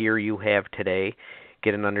of what gear you have today,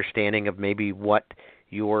 get an understanding of maybe what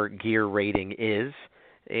your gear rating is,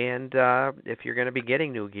 and if you're going to be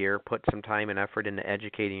getting new gear, put some time and effort into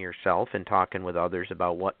educating yourself and talking with others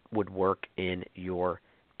about what would work in your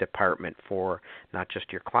department for not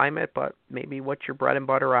just your climate, but maybe what your bread and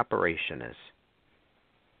butter operation is.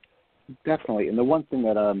 Definitely. And the one thing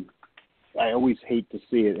that I always hate to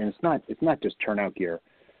see it, and it's not just turnout gear.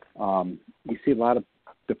 You see a lot of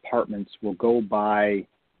departments will go buy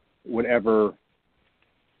whatever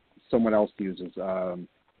someone else uses.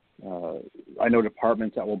 I know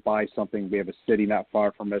departments that will buy something. We have a city not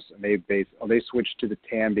far from us, and they switched to the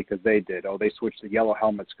tan because they did. Oh, they switched to yellow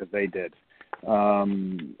helmets because they did.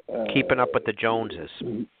 Keeping up with the Joneses.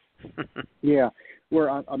 Yeah, where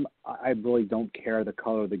I really don't care the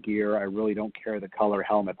color of the gear. I really don't care the color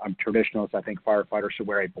helmet. I'm traditionalist. I think firefighters should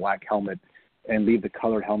wear a black helmet and leave the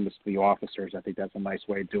colored helmets to the officers. I think that's a nice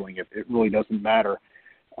way of doing it. It really doesn't matter.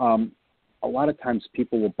 A lot of times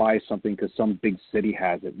people will buy something because some big city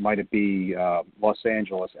has it. Might it be Los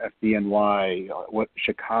Angeles, FDNY,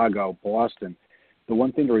 Chicago, Boston. The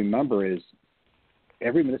one thing to remember is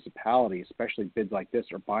every municipality, especially bids like this,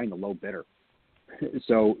 are buying the low bidder.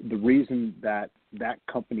 So the reason that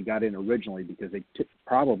company got in originally because they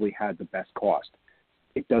probably had the best cost.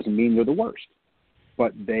 It doesn't mean they're the worst,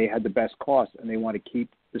 but they had the best cost, and they want to keep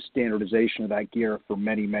the standardization of that gear for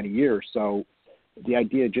many, many years. So the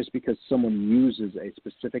idea, just because someone uses a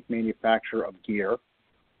specific manufacturer of gear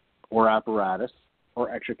or apparatus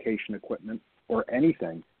or extrication equipment or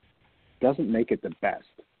anything, doesn't make it the best.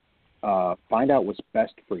 Find out what's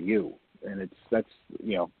best for you, and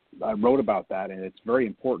I wrote about that, and it's very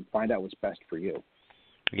important. Find out what's best for you.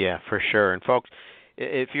 Yeah, for sure. And folks,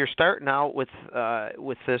 if you're starting out with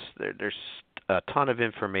this, there's a ton of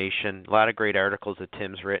information, a lot of great articles that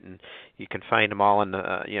Tim's written. You can find them all in the,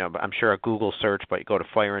 I'm sure a Google search, but you go to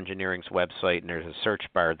Fire Engineering's website and there's a search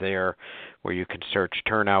bar there where you can search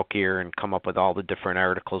turnout gear and come up with all the different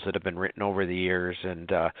articles that have been written over the years. And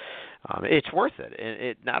it's worth it.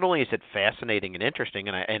 It not only is it fascinating and interesting,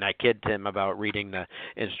 and I kid Tim about reading the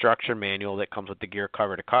instruction manual that comes with the gear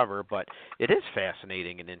cover to cover, but it is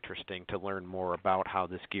fascinating and interesting to learn more about how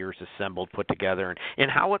this gear is assembled, put together, and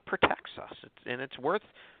how it protects us. It's worth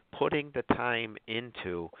putting the time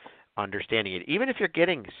into understanding it. Even if you're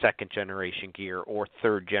getting second generation gear or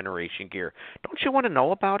third generation gear, don't you want to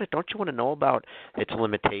know about it? Don't you want to know about its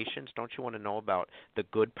limitations? Don't you want to know about the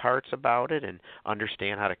good parts about it and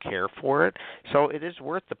understand how to care for it? So it is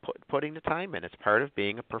worth putting the time in. It's part of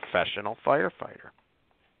being a professional firefighter.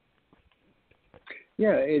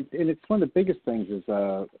 Yeah, and it's one of the biggest things is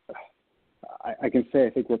I can say I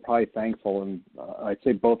think we're probably thankful, and I'd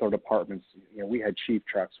say both our departments. We had chief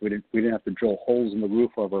trucks. We didn't have to drill holes in the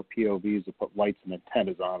roof of our POVs to put lights and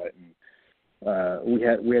antennas on it, and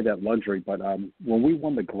we had that luxury. But when we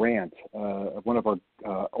won the grant, one of our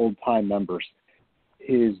old time members,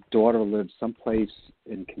 his daughter lived someplace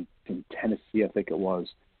in Tennessee, I think it was,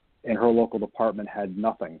 and her local department had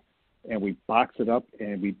nothing, and we boxed it up,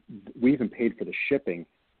 and we even paid for the shipping.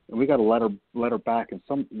 And we got a letter back,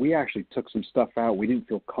 and we actually took some stuff out we didn't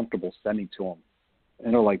feel comfortable sending to them.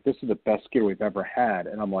 And they're like, "This is the best gear we've ever had."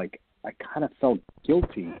 And I'm like, I kind of felt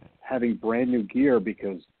guilty having brand new gear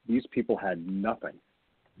because these people had nothing.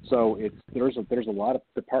 So there's a lot of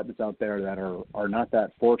departments out there that are not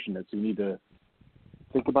that fortunate. So you need to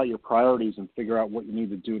think about your priorities and figure out what you need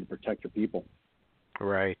to do to protect your people.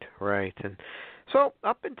 Right. And so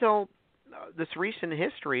up until this recent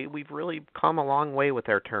history, we've really come a long way with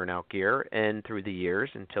our turnout gear and through the years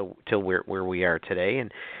until where we are today.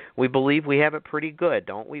 And we believe we have it pretty good,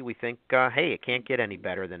 don't we? We think, hey, it can't get any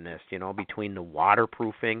better than this, between the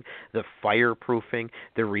waterproofing, the fireproofing,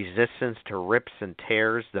 the resistance to rips and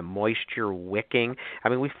tears, the moisture wicking. I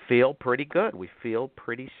mean, we feel pretty good. We feel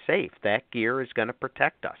pretty safe. That gear is going to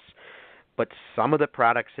protect us. But some of the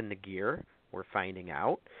products in the gear, we're finding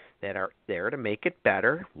out, that are there to make it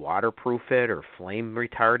better, waterproof it or flame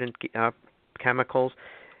retardant chemicals,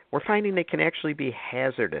 we're finding they can actually be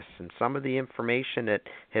hazardous. And some of the information that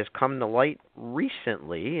has come to light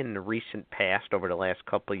recently, in the recent past over the last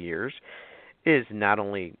couple of years, is not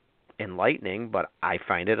only enlightening, but I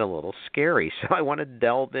find it a little scary. So I want to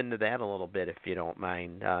delve into that a little bit, if you don't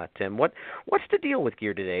mind, Tim. What's the deal with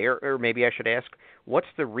gear today? Or maybe I should ask, what's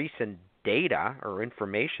the recent data or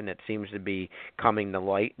information that seems to be coming to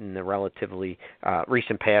light in the relatively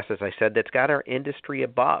recent past, as I said, that's got our industry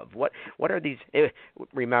above? What are these?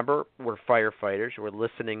 Remember, we're firefighters.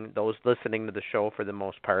 Those listening to the show for the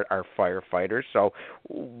most part are firefighters. So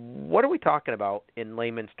what are we talking about in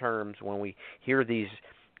layman's terms when we hear these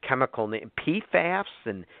chemical PFAS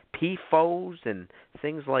and PFOs and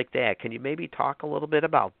things like that? Can you maybe talk a little bit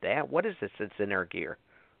about that? What is this that's in our gear?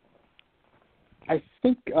 I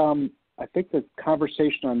think the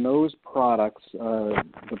conversation on those products, the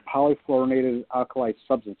polyfluorinated alkali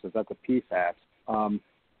substances, that's the PFAS,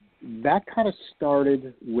 that kind of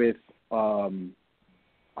started with,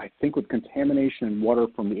 I I think with contamination in water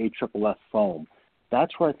from the AFFF foam.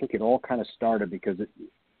 That's where I think it all kind of started, because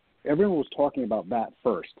everyone was talking about that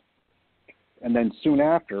first. And then soon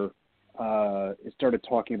after, it started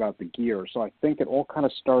talking about the gear. So I think it all kind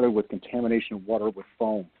of started with contamination of water with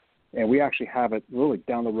foam. And we actually have it really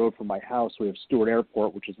down the road from my house. We have Stewart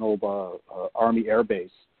Airport, which is an old Army Air Base,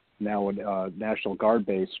 now a National Guard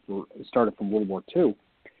base. It started from World War II.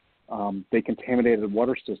 They contaminated the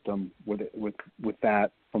water system with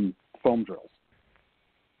that from foam drills.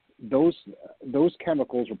 Those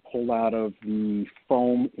chemicals were pulled out of the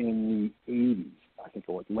foam in the 80s, I think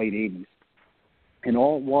it was late 80s. And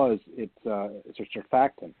all it was, it's a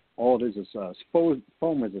surfactant. All it is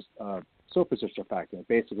foam is a surface surfactant. It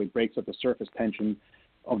basically breaks up the surface tension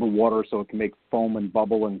of the water so it can make foam and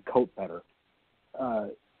bubble and coat better.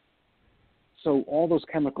 So all those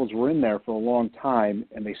chemicals were in there for a long time,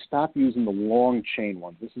 and they stopped using the long chain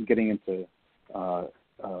ones. This is getting into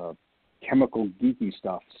chemical geeky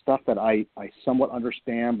stuff that I somewhat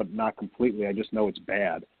understand, but not completely. I just know it's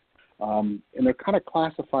bad. And they're kind of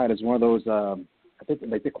classified as one of those, I think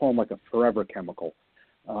they call them like a forever chemical.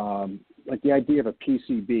 Like the idea of a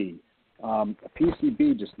PCB. A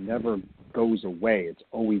PCB just never goes away. It's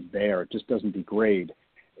always there. It just doesn't degrade.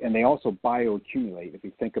 And they also bioaccumulate. If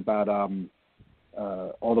you think about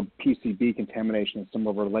all the PCB contamination in some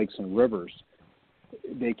of our lakes and rivers,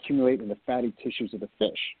 they accumulate in the fatty tissues of the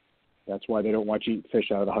fish. That's why they don't want you to eat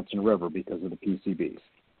fish out of the Hudson River, because of the PCBs.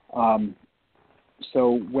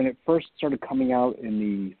 So when it first started coming out in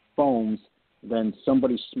the foams, then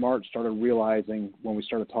somebody smart started realizing, when we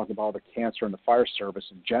started talking about the cancer in the fire service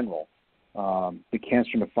in general, the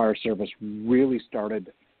cancer in the fire service really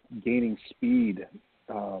started gaining speed,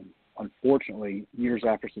 unfortunately, years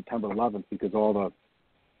after September 11th, because all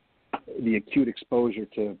the acute exposure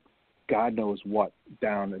to God knows what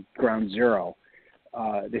down at ground zero.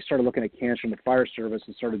 They started looking at cancer in the fire service,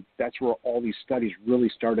 and that's where all these studies really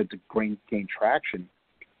started to gain traction.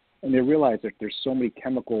 And they realized that there's so many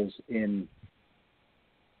chemicals in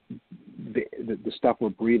the stuff we're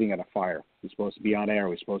breathing at a fire. We're supposed to be on air.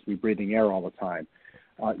 We're supposed to be breathing air all the time.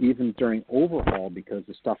 Even during overhaul, because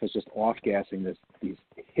the stuff is just off-gassing these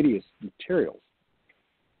hideous materials.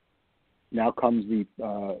 Now comes the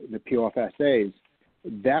POFSAs.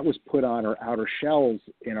 That was put on our outer shells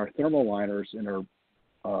in our thermal liners and our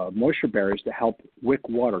moisture barriers to help wick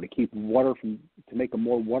water, to keep water to make them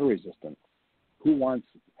more water resistant. Who wants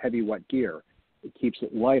heavy, wet gear? It keeps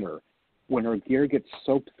it lighter. When our gear gets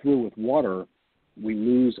soaked through with water, we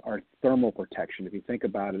lose our thermal protection. If you think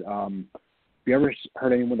about it, have you ever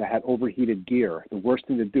heard anyone that had overheated gear? The worst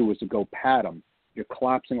thing to do is to go pat them. You're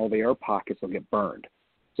collapsing all the air pockets, they'll get burned.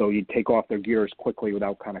 So you take off their gears quickly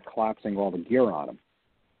without kind of collapsing all the gear on them.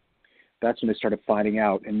 That's when they started finding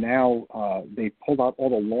out. And now they pulled out all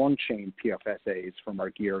the long chain PFSAs from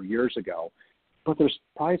our gear years ago. But there's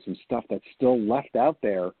probably some stuff that's still left out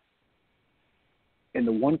there. And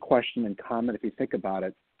the one question and comment, if you think about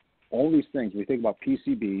it, all these things, we think about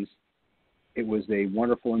PCBs, it was a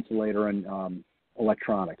wonderful insulator in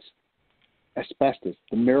electronics. Asbestos,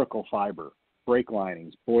 the miracle fiber, brake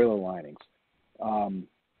linings, boiler linings,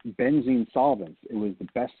 benzene solvents. It was the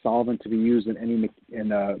best solvent to be used in any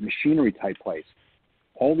machinery type place.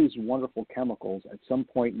 All these wonderful chemicals at some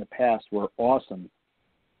point in the past were awesome.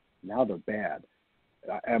 Now they're bad.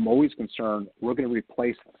 I'm always concerned we're going to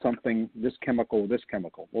replace this chemical with this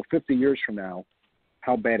chemical. Well, 50 years from now,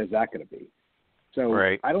 how bad is that going to be? So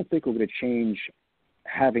right. I don't think we're going to change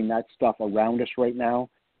having that stuff around us right now.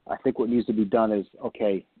 I think what needs to be done is,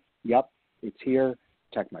 okay, yep, it's here,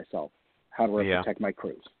 protect myself. How do I protect my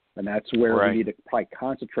crews? And that's where we need to probably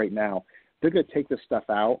concentrate now. They're going to take this stuff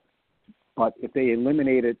out, but if they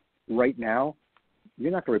eliminate it right now,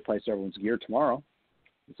 you're not going to replace everyone's gear tomorrow.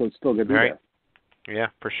 So it's still going to be there. Yeah,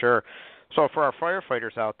 for sure. So for our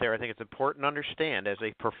firefighters out there, I think it's important to understand as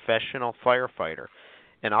a professional firefighter,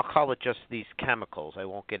 and I'll call it just these chemicals. I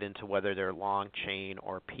won't get into whether they're long chain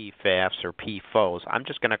or PFAS or PFOs. I'm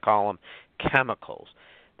just going to call them chemicals.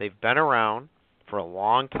 They've been around for a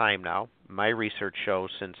long time now. My research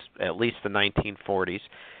shows since at least the 1940s.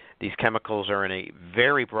 These chemicals are in a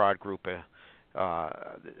very broad group, used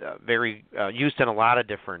in a lot of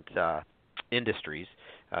different industries.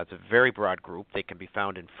 It's a very broad group. They can be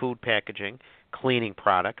found in food packaging, cleaning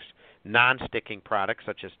products, non-sticking products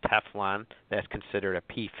such as Teflon. That's considered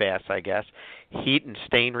a PFAS, I guess. Heat and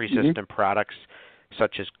stain-resistant products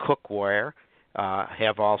such as cookware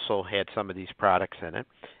have also had some of these products in it.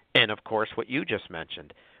 And, of course, what you just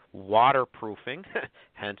mentioned, waterproofing,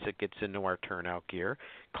 hence it gets into our turnout gear,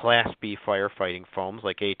 Class B firefighting foams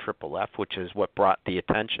like AFFF, which is what brought the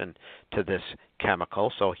attention to this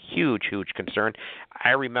chemical, so huge, huge concern. I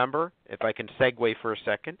remember, if I can segue for a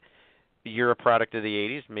second, you're a product of the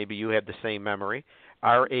 80s. Maybe you have the same memory.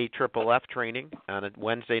 Our AFFF training on a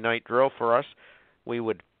Wednesday night drill for us, we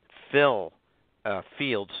would fill a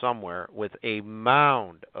field somewhere with a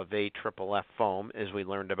mound of AFFF foam as we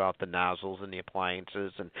learned about the nozzles and the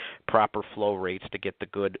appliances and proper flow rates to get the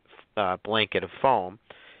good blanket of foam.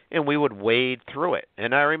 And we would wade through it.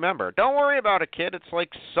 And I remember, don't worry about it, kid. It's like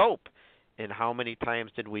soap. And how many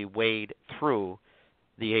times did we wade through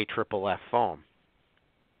the AFFF foam?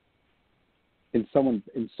 And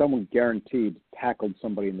someone guaranteed tackled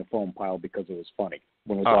somebody in the foam pile because it was funny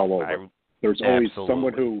when it was all over. There's always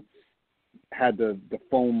someone who had the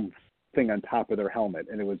foam thing on top of their helmet,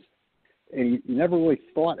 and you never really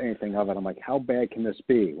thought anything of it. I'm like, how bad can this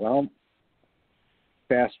be? Well,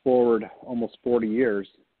 fast forward almost 40 years.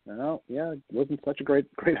 Well, yeah, it wasn't such a great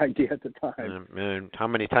idea at the time. And how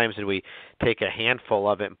many times did we take a handful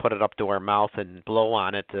of it and put it up to our mouth and blow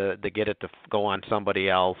on it to get it to go on somebody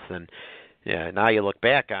else? And yeah, now you look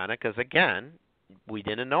back on it because, again, we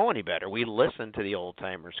didn't know any better. We listened to the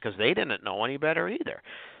old-timers because they didn't know any better either.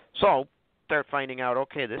 So start finding out,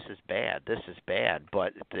 okay, this is bad.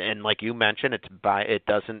 But, and like you mentioned, it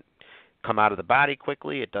doesn't come out of the body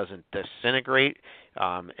quickly. It doesn't disintegrate.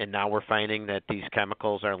 And now we're finding that these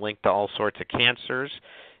chemicals are linked to all sorts of cancers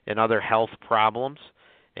and other health problems.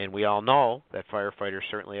 And we all know that firefighters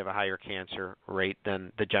certainly have a higher cancer rate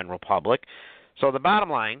than the general public. So the bottom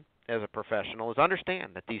line as a professional is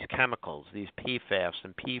understand that these chemicals, these PFAS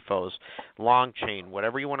and PFOS, long chain,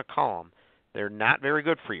 whatever you want to call them, they're not very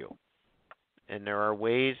good for you. And there are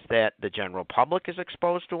ways that the general public is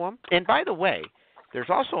exposed to them. And by the way, there's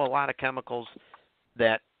also a lot of chemicals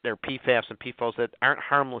that they're PFAS and PFOS that are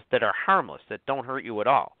harmless, that don't hurt you at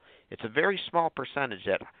all. It's a very small percentage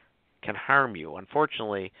that can harm you.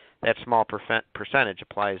 Unfortunately, that small percentage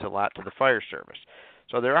applies a lot to the fire service.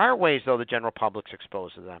 So there are ways, though, the general public's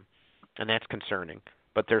exposed to them, and that's concerning.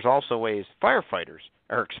 But there's also ways firefighters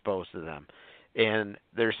are exposed to them. And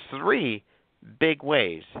there's 3 big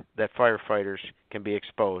ways that firefighters can be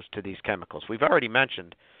exposed to these chemicals. We've already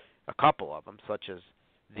mentioned a couple of them, such as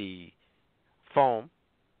the foam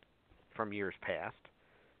from years past,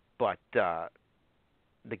 but the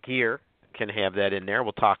gear can have that in there.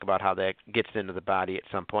 We'll talk about how that gets into the body at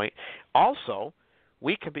some point. Also,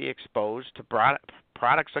 we can be exposed to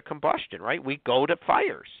products of combustion, right? We go to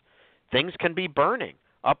fires. Things can be burning,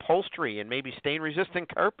 upholstery and maybe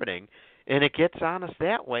stain-resistant carpeting, and it gets on us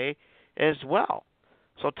that way as well.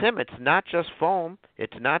 So, Tim, it's not just foam.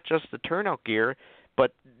 It's not just the turnout gear,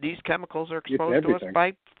 but these chemicals are exposed to us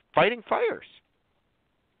by fighting fires.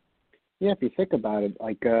 Yeah, if you think about it,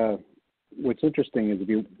 like what's interesting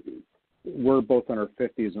is we're both in our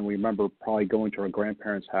 50s, and we remember probably going to our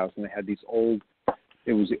grandparents' house, and they had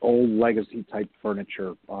it was the old legacy-type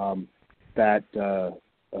furniture that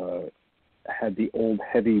had the old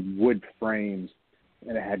heavy wood frames,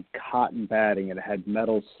 and it had cotton batting, and it had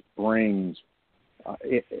metal springs.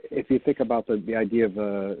 If you think about the idea of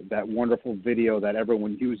that wonderful video that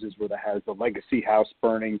everyone uses where it has the legacy house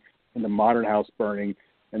burning and the modern house burning,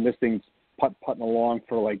 and this thing's putting along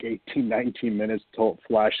for like 18, 19 minutes till it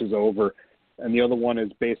flashes over, and the other one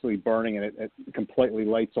is basically burning and it completely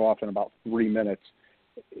lights off in about 3 minutes.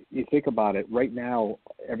 You think about it, right now,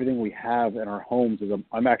 everything we have in our homes is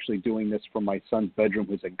I'm actually doing this from my son's bedroom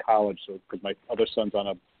who's in college, so because my other son's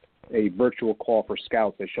on a virtual call for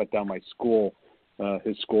scouts. They shut down my school,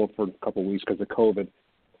 his school for a couple of weeks because of COVID.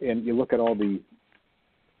 And you look at all the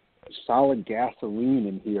solid gasoline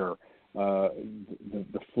in here,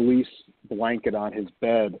 the fleece blanket on his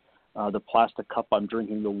bed, the plastic cup I'm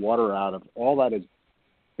drinking the water out of, all that is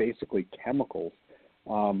basically chemicals.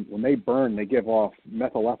 When they burn, they give off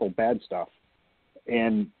methyl ethyl bad stuff.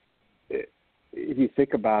 And if you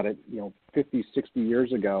think about it, 50, 60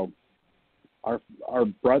 years ago, our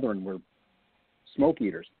brethren were smoke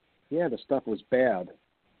eaters. Yeah, the stuff was bad.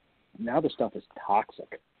 Now the stuff is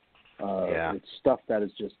toxic. It's stuff that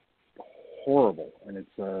is just horrible, and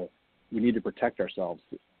it's we need to protect ourselves.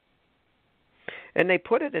 And they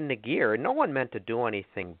put it in the gear. No one meant to do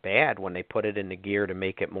anything bad when they put it in the gear to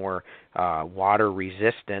make it more water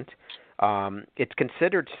resistant. It's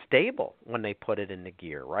considered stable when they put it in the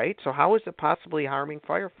gear, right? So how is it possibly harming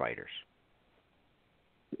firefighters?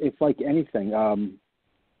 It's like anything.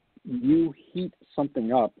 You heat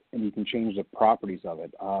something up and you can change the properties of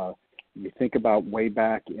it. You think about way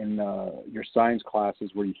back in your science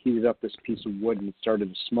classes where you heated up this piece of wood and it started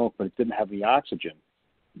to smoke, but it didn't have the oxygen.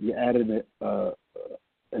 You added an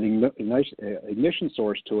ignition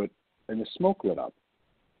source to it, and the smoke lit up.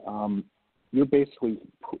 you're basically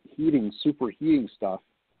superheating stuff.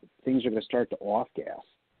 Things are going to start to off gas.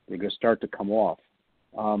 They're going to start to come off.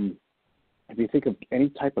 If you think of any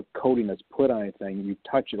type of coating that's put on anything, you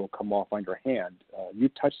touch it, it'll come off on your hand. You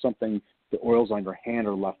touch something, the oils on your hand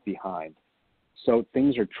are left behind. So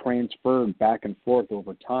things are transferred back and forth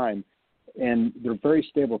over time, and they're very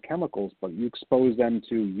stable chemicals, but you expose them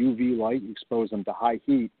to UV light, you expose them to high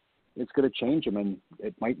heat, it's going to change them, and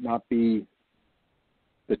it might not be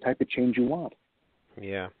the type of change you want.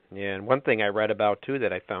 Yeah. And one thing I read about, too,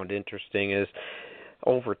 that I found interesting is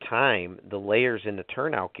over time, the layers in the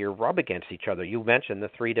turnout gear rub against each other. You mentioned the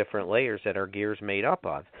 3 different layers that our gear is made up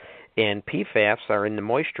of, and PFAS are in the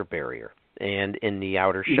moisture barrier and in the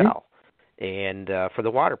outer shell, and for the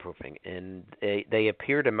waterproofing, and they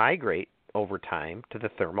appear to migrate over time to the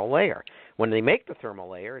thermal layer. When they make the thermal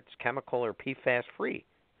layer, it's chemical or PFAS free,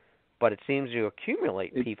 but it seems to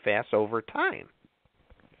accumulate PFAS over time.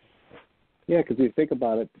 Yeah, because if you think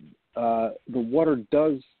about it, the water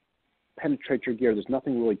does penetrate your gear. There's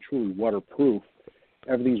nothing really truly waterproof.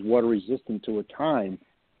 Everything's water resistant to a time,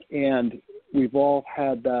 and we've all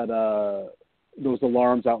had that those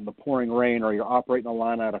alarms out in the pouring rain, or you're operating a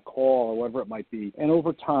line out of call, or whatever it might be. And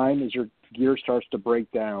over time, as your gear starts to break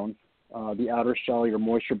down, the outer shell, your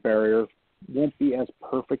moisture barrier, won't be as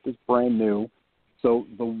perfect as brand new. So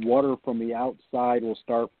the water from the outside will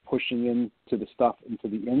start pushing into the stuff into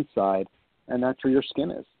the inside, and that's where your skin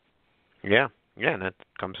is. Yeah, and that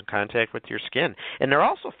comes in contact with your skin. And they're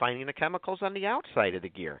also finding the chemicals on the outside of the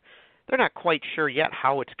gear. They're not quite sure yet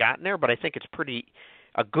how it's gotten there, but I think it's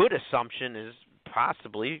a good assumption is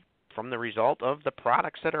possibly from the result of the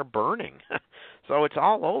products that are burning. So it's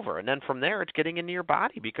all over. And then from there, it's getting into your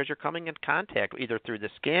body because you're coming in contact either through the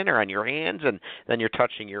skin or on your hands, and then you're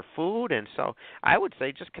touching your food. And so I would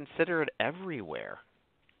say just consider it everywhere.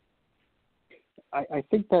 I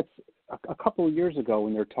think that's a couple of years ago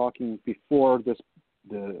when they're talking before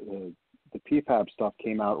the PFAB stuff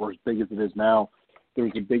came out, or as big as it is now, there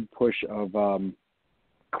was a big push of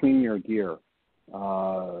clean your gear.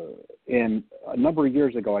 And a number of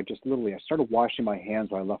years ago, I started washing my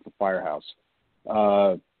hands when I left the firehouse.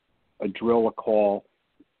 A drill, a call,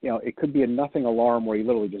 it could be a nothing alarm where you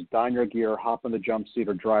literally just don your gear, hop in the jump seat,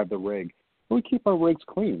 or drive the rig. But we keep our rigs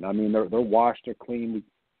clean. I mean, they're washed, they're clean.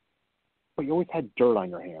 But you always had dirt on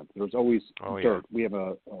your hands. There was always dirt. Yeah. We have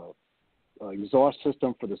a exhaust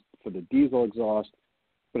system for the diesel exhaust,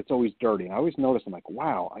 but it's always dirty. And I always notice, I'm like,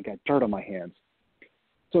 wow, I got dirt on my hands.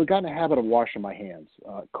 So I got in the habit of washing my hands.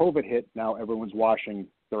 COVID hit, now everyone's washing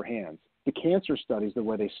their hands. The cancer studies, the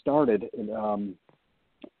way they started, the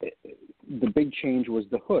big change was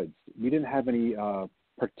the hoods. We didn't have any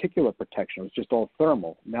particulate protection. It was just all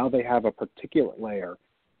thermal. Now they have a particulate layer.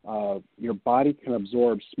 Your body can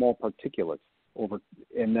absorb small particulates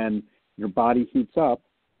and then your body heats up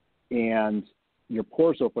and your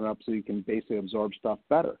pores open up so you can basically absorb stuff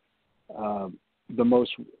better.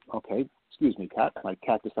 Excuse me, cat. My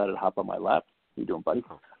cat decided to hop on my lap. How you doing, buddy?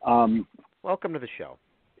 Welcome to the show.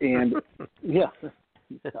 And yeah,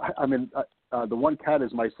 the one cat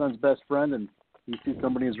is my son's best friend, and he sees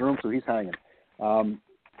somebody in his room, so he's hanging.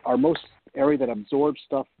 Our most area that absorbs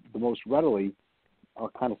stuff the most readily, I'll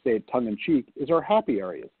kind of say it tongue-in-cheek, is our happy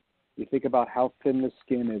areas. You think about how thin the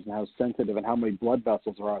skin is and how sensitive and how many blood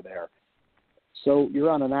vessels are there. So you're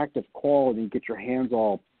on an active call and you get your hands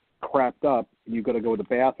all crapped up and you've got to go to the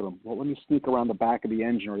bathroom. Well, let me sneak around the back of the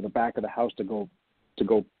engine or the back of the house to go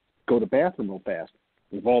to the bathroom real fast.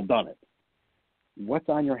 We've all done it. What's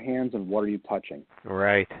on your hands and what are you touching?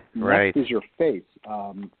 Right. Next is your face.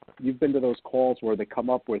 You've been to those calls where they come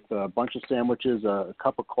up with a bunch of sandwiches, a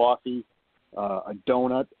cup of coffee, a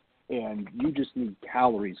donut, and you just need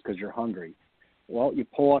calories because you're hungry. Well, you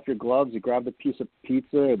pull off your gloves, you grab the piece of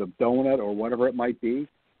pizza or the donut or whatever it might be,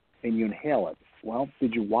 and you inhale it. Well,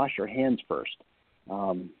 did you wash your hands first?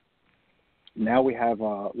 Now we have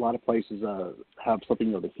a lot of places have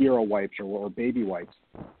something, the hero wipes or baby wipes.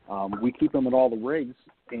 We keep them in all the rigs,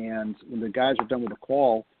 and when the guys are done with the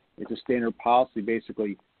call, it's a standard policy,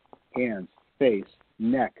 basically hands, face,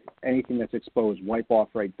 neck, anything that's exposed, wipe off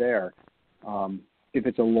right there. If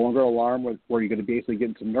it's a longer alarm where you're going to basically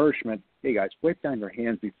get some nourishment, hey guys, wipe down your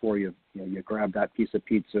hands before you grab that piece of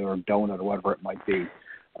pizza or donut or whatever it might be,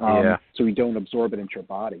 so you don't absorb it into your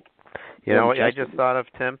body. I just thought of,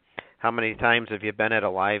 Tim, how many times have you been at a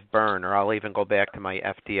live burn? Or I'll even go back to my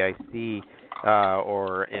FDIC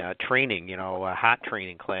or training, hot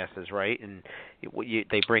training classes, right? And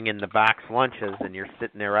they bring in the box lunches, and you're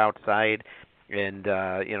sitting there outside, and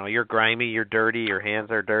you're grimy, you're dirty, your hands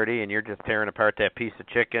are dirty, and you're just tearing apart that piece of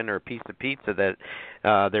chicken or piece of pizza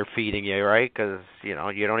that they're feeding you, right? Because you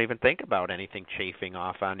don't even think about anything chafing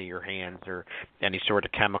off onto your hands or any sort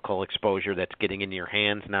of chemical exposure that's getting into your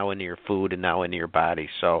hands, now into your food, and now into your body.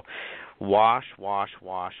 So wash, wash,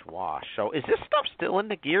 wash, wash. So is this stuff still in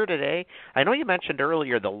the gear today? I know you mentioned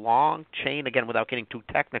earlier the long chain, again, without getting too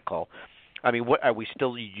technical. I mean, what are we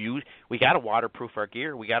still use? We got to waterproof our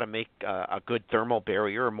gear. We got to make a good thermal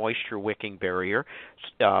barrier, a moisture wicking barrier.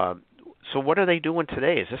 So what are they doing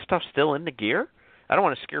today? Is this stuff still in the gear? I don't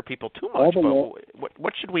want to scare people too much, but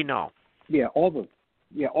what should we know? Yeah, all the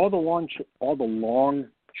long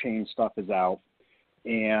chain stuff is out,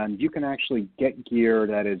 and you can actually get gear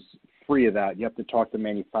that is free of that. You have to talk to the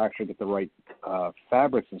manufacturer, get the right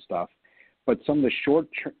fabrics and stuff. But some of the short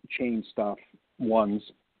chain stuff ones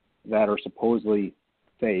that are supposedly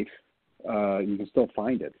safe, you can still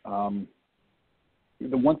find it.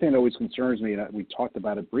 The one thing that always concerns me, and we talked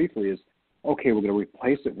about it briefly, is, okay, we're going to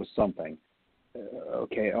replace it with something.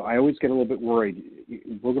 Okay, I always get a little bit worried.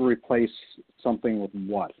 We're going to replace something with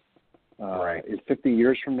what? Right. Is 50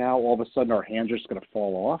 years from now, all of a sudden our hands are just going to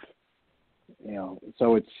fall off?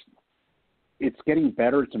 So it's getting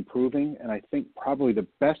better, it's improving, and I think probably the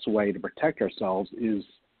best way to protect ourselves is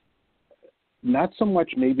not so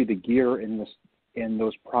much maybe the gear in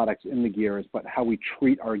those products in the gear, but how we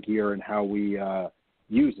treat our gear and how we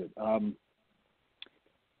use it.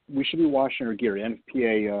 We should be washing our gear.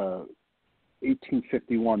 NFPA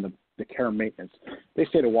 1851, the care and maintenance, they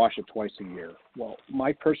say to wash it twice a year. Well,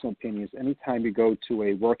 my personal opinion is anytime you go to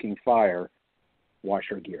a working fire, wash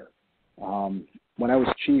your gear. When I was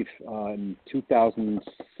chief in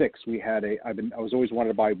 2006, I was always wanted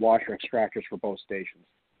to buy washer extractors for both stations.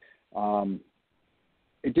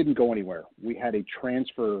 It didn't go anywhere. We had a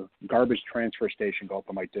garbage transfer station go up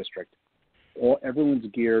in my district. Everyone's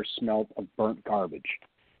gear smelled of burnt garbage.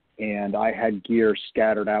 And I had gear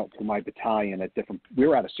scattered out through my battalion at different. We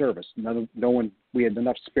were out of service. We had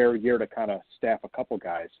enough spare gear to kind of staff a couple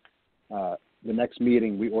guys. The next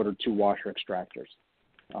meeting, we ordered 2 washer extractors.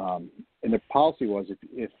 And the policy was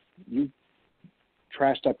if you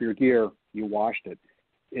trashed up your gear, you washed it.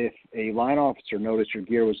 If a line officer noticed your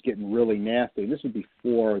gear was getting really nasty, this was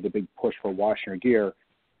before the big push for washing your gear,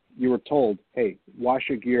 you were told, hey, wash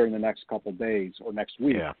your gear in the next couple of days or next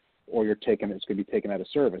week, or it's going to be taken out of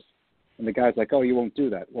service. And the guy's like, oh, you won't do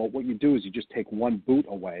that. Well, what you do is you just take one boot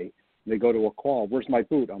away. They go to a call. Where's my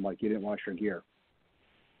boot? I'm like, you didn't wash your gear.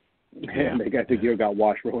 And the gear got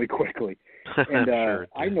washed really quickly. And sure.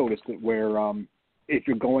 I noticed it where if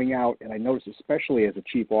you're going out, and I noticed especially as a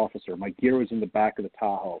chief officer, my gear was in the back of the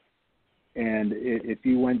Tahoe. And if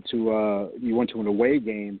you went to an away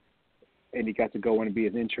game and you got to go in and be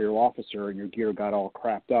an interior officer and your gear got all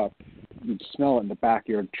crapped up, you'd smell it in the back of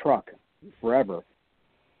your truck forever.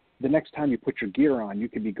 The next time you put your gear on, you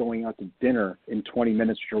could be going out to dinner in 20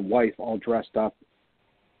 minutes with your wife all dressed up,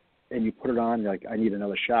 and you put it on, you're like, I need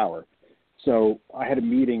another shower. So I had a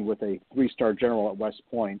meeting with a 3-star general at West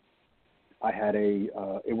Point. I had it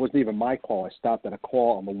wasn't even my call. I stopped at a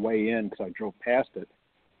call on the way in because I drove past it.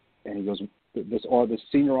 And he goes, this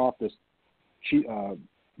senior officer,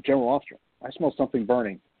 general officer, I smell something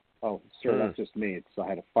burning. Oh, sir, that's just me. I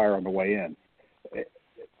had a fire on the way in.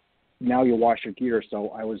 Now you wash your gear, so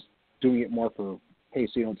I was doing it more for, hey,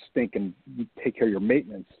 so you don't stink and you take care of your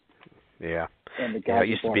maintenance. Yeah. And the guy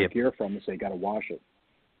you bought your gear from, they say, got to wash it.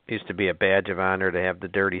 It used to be a badge of honor to have the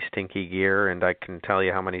dirty, stinky gear, and I can tell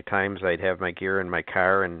you how many times I'd have my gear in my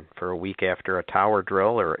car, and for a week after a tower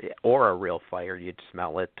drill or a real fire, you'd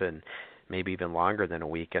smell it, and maybe even longer than a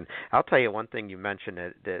week. And I'll tell you one thing you mentioned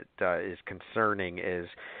that is concerning is,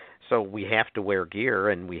 so we have to wear gear,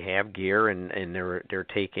 and we have gear, and they're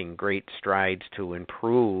taking great strides to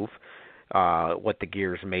improve what the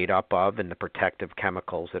gear is made up of and the protective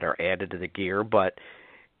chemicals that are added to the gear. But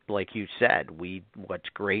like you said, what's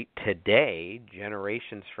great today,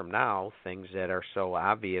 generations from now, things that are so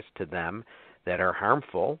obvious to them that are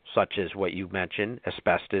harmful, such as what you mentioned,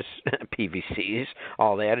 asbestos, PVCs,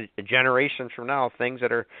 all that. Generations from now, things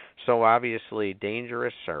that are so obviously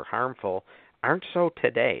dangerous or harmful aren't so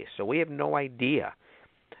today. So we have no idea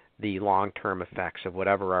the long-term effects of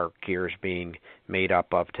whatever our gear is being made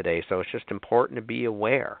up of today. So it's just important to be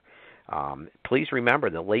aware. Please remember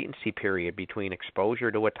the latency period between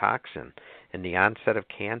exposure to a toxin and the onset of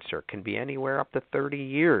cancer can be anywhere up to 30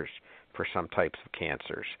 years for some types of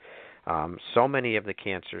cancers. So many of the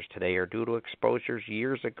cancers today are due to exposures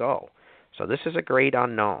years ago. So this is a great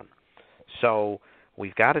unknown. So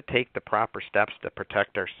we've got to take the proper steps to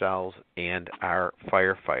protect ourselves and our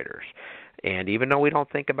firefighters. And even though we don't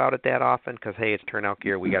think about it that often because, hey, it's turnout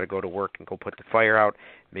gear, we got to go to work and go put the fire out,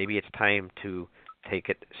 maybe it's time to take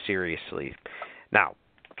it seriously. Now,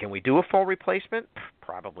 can we do a full replacement?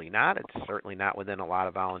 Probably not. It's certainly not within a lot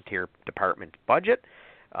of volunteer department budget.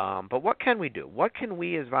 But what can we do? What can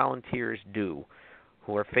we as volunteers do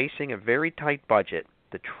who are facing a very tight budget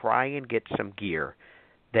to try and get some gear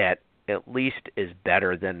that at least is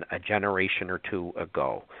better than a generation or two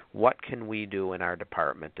ago? What can we do in our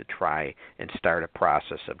department to try and start a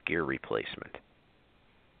process of gear replacement?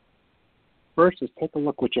 First is take a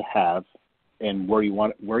look what you have and where you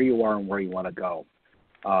are and where you want to go.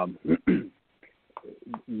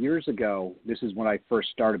 Years ago, this is when I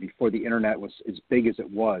first started, before the internet was as big as it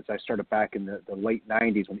was. I started back in the late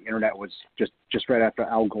 90s when the internet was just right after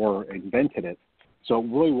Al Gore invented it. So it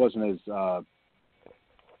really wasn't as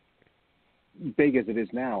big as it is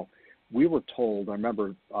now. We were told, I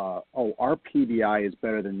remember, our PBI is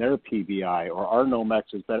better than their PBI, or our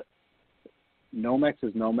Nomex is better. Nomex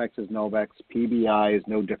is Nomex is Nomex. PBI is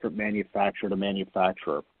no different manufacturer to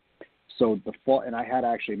manufacturer. So and I had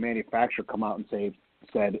actually a manufacturer come out and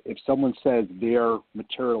said, if someone says their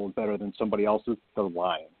material is better than somebody else's, they're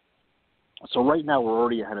lying. So right now we're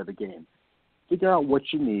already ahead of the game. Figure out what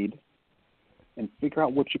you need and figure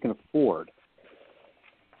out what you can afford.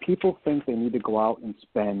 People think they need to go out and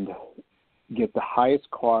get the highest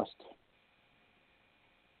cost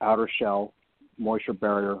outer shell, moisture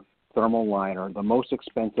barrier, thermal liner, the most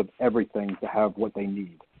expensive everything to have what they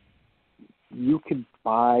need. You could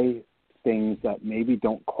buy things that maybe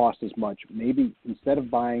don't cost as much. Maybe instead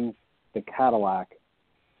of buying the Cadillac,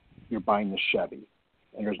 you're buying the Chevy,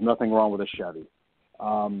 and there's nothing wrong with a Chevy.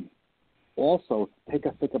 Also, take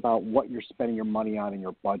a think about what you're spending your money on in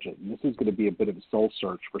your budget. And this is going to be a bit of a soul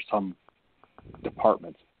search for some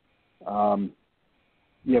departments.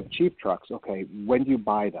 You have cheap trucks. Okay, when do you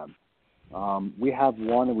buy them? We have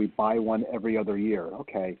one, and we buy one every other year.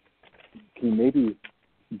 Okay, can you maybe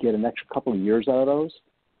get an extra couple of years out of those?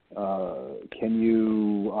 Can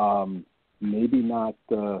you maybe not,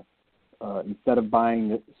 instead of buying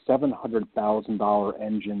the $700,000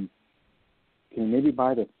 engine, can you maybe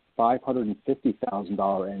buy the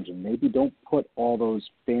 $550,000 engine? Maybe don't put all those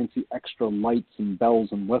fancy extra lights and bells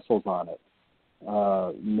and whistles on it.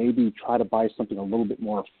 Maybe try to buy something a little bit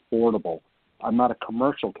more affordable. I'm not a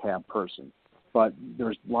commercial cab person, but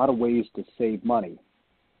there's a lot of ways to save money.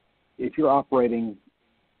 If you're operating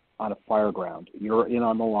on a fire ground, you're in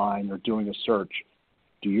on the line, you're doing a search,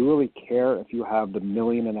 do you really care if you have the $1.5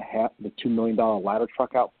 million, the $2 million ladder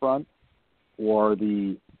truck out front, or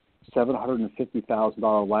the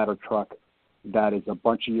 $750,000 ladder truck that is a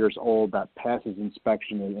bunch of years old, that passes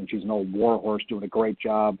inspection, and she's an old war horse doing a great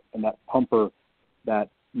job, and that pumper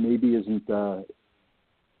that maybe isn't the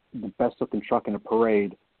best looking truck in a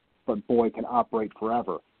parade, but boy, can operate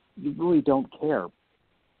forever? You really don't care,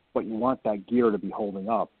 but you want that gear to be holding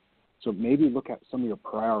up. So maybe look at some of your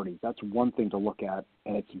priorities. That's one thing to look at,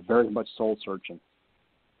 and it's very much soul searching.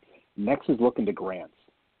 Next is looking to grants.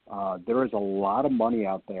 There is a lot of money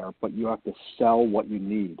out there, but you have to sell what you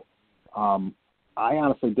need. I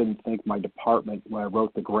honestly didn't think my department, when I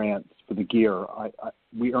wrote the grants for the gear,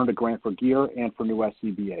 we earned a grant for gear and for new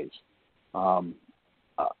SCBAs.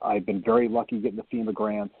 I've been very lucky getting the FEMA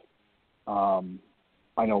grants.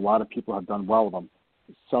 I know a lot of people have done well with them.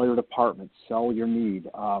 Sell your department, sell your need.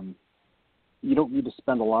 You don't need to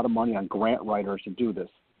spend a lot of money on grant writers to do this.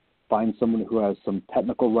 Find someone who has some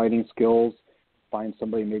technical writing skills. Find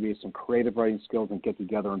somebody maybe with some creative writing skills and get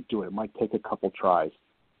together and do it. It might take a couple tries.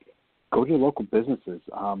 Go to your local businesses.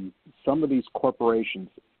 Some of these corporations,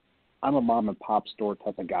 I'm a mom and pop store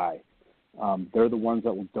type of guy. They're the ones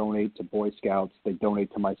that will donate to Boy Scouts. They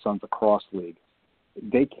donate to my son's lacrosse league.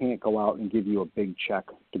 They can't go out and give you a big check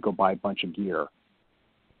to go buy a bunch of gear.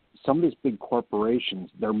 Some of these big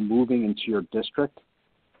corporations, they're moving into your district.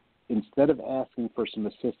 Instead of asking for some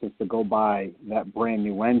assistance to go buy that brand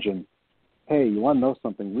new engine, hey, you want to know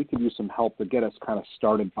something? We could use some help to get us kind of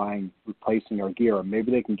started replacing our gear. Or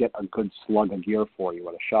maybe they can get a good slug of gear for you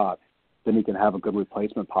at a shot. Then you can have a good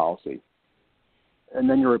replacement policy. And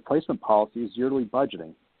then your replacement policy is yearly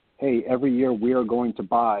budgeting. Hey, every year we are going to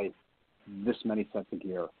buy this many sets of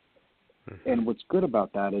gear. And what's good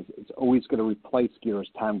about that is it's always going to replace gear as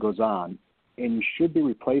time goes on. And you should be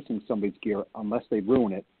replacing somebody's gear unless they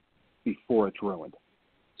ruin it before it's ruined.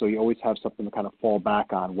 So you always have something to kind of fall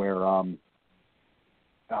back on where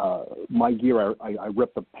my gear, I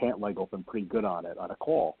ripped the pant leg open pretty good on it on a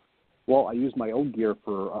call. Well, I used my old gear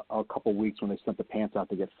for a couple of weeks when they sent the pants out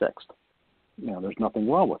to get fixed. There's nothing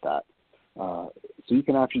wrong with that. So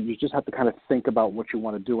you just have to kind of think about what you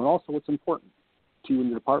want to do and also what's important to you in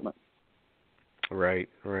your department. Right,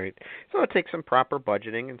 right. So it takes some proper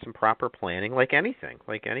budgeting and some proper planning, like anything,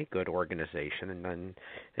 like any good organization,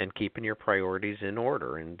 and keeping your priorities in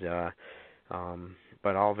order.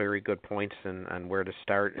 But all very good points on where to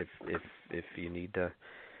start if you need to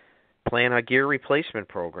plan a gear replacement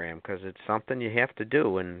program, because it's something you have to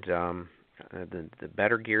do. And the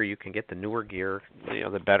better gear you can get, the newer gear,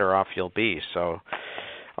 the better off you'll be. So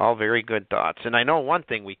all very good thoughts. And I know one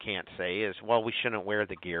thing we can't say is, well, we shouldn't wear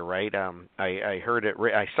the gear, right? I heard it.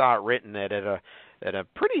 I saw it written at a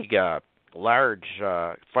pretty large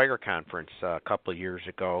fire conference a couple of years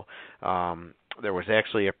ago. There was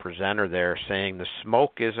actually a presenter there saying the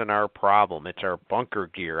smoke isn't our problem; it's our bunker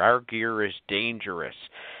gear. Our gear is dangerous.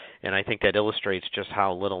 And I think that illustrates just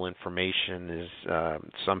how little information is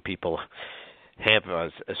some people have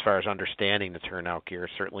as far as understanding the turnout gear.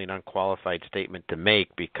 Certainly an unqualified statement to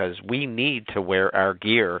make, because we need to wear our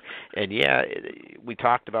gear. And yeah, we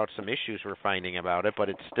talked about some issues we're finding about it, but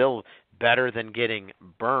it's still better than getting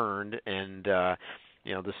burned. And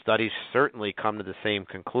the studies certainly come to the same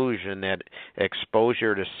conclusion that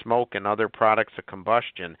exposure to smoke and other products of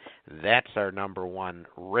combustion, that's our number one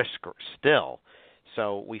risk still.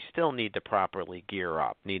 So we still need to properly gear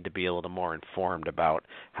up, need to be a little more informed about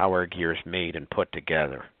how our gear is made and put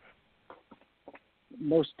together.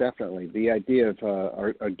 Most definitely. The idea of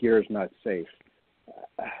our gear is not safe.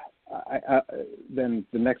 Then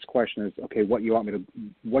the next question is, okay, what do you want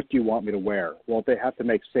me to wear? Well, they have to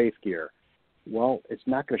make safe gear. Well, it's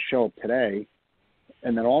not going to show up today.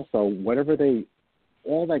 And then also,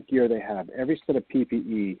 all that gear they have, every set of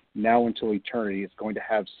PPE now until eternity is going to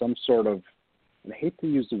have some sort of, and I hate to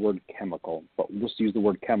use the word chemical, but we'll just use the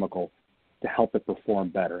word chemical to help it perform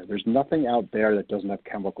better. There's nothing out there that doesn't have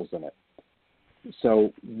chemicals in it.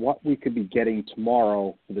 So what we could be getting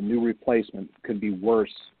tomorrow for the new replacement could be worse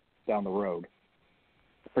down the road.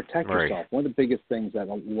 Protect yourself. One of the biggest things that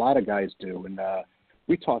a lot of guys do, and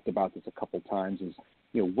we talked about this a couple times, is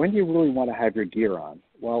when do you really want to have your gear on?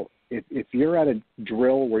 Well, if you're at a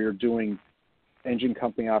drill where you're doing engine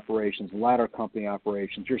company operations, ladder company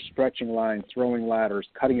operations, you're stretching lines, throwing ladders,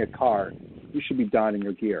 cutting a car, you should be donning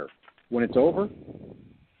your gear. When it's over,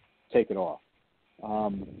 take it off.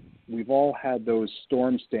 We've all had those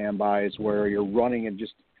storm standbys where you're running and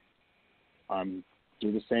just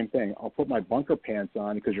do the same thing. I'll put my bunker pants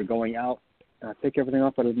on because you're going out, and I take everything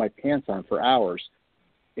off out of my pants on for hours.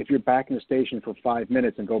 If you're back in the station for 5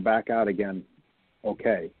 minutes and go back out again,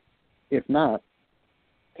 okay. If not,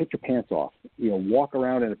 take your pants off. Walk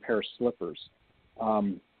around in a pair of slippers. Our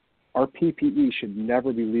PPE should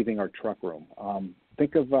never be leaving our truck room.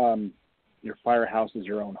 Think of your firehouse as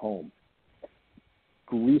your own home.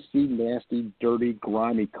 Greasy, nasty, dirty,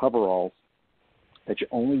 grimy coveralls that you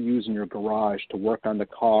only use in your garage to work on the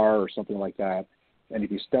car or something like that. And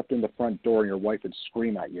if you stepped in the front door, your wife would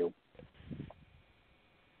scream at you.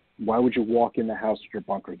 Why would you walk in the house with your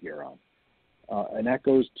bunker gear on? And that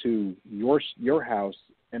goes to your house.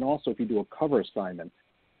 And also, if you do a cover assignment,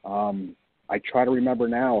 I try to remember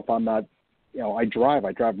now if I'm not, I drive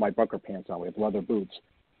my bunker pants on. We have leather boots.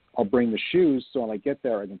 I'll bring the shoes so when I get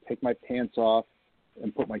there, I can take my pants off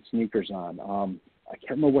and put my sneakers on. I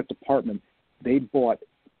can't remember what department. They bought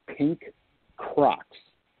pink Crocs,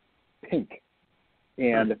 pink.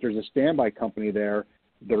 And if there's a standby company there,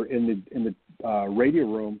 they're in the radio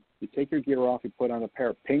room. You take your gear off, you put on a pair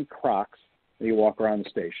of pink Crocs, and you walk around the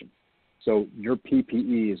station. So your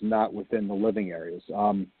PPE is not within the living areas.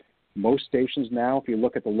 Most stations now, if you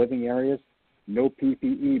look at the living areas, no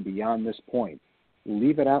PPE beyond this point.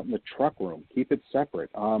 Leave it out in the truck room. Keep it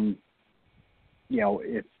separate.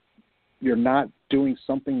 If you're not doing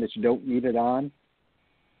something that you don't need it on,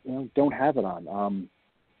 don't have it on.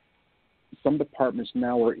 Some departments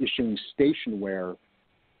now are issuing station wear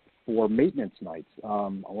for maintenance nights. A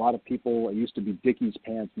lot of people, it used to be Dickies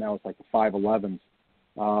pants, now it's like the 511s.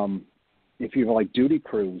 If you have like duty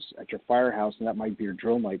crews at your firehouse, and that might be your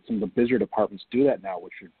drill night, some of the busier departments do that now,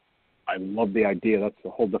 I love the idea. That's a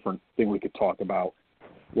whole different thing we could talk about.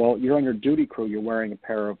 Well, you're on your duty crew. You're wearing a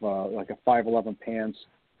pair of like a 511 pants,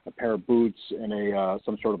 a pair of boots, and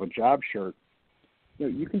some sort of a job shirt.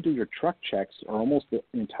 You can do your truck checks or almost the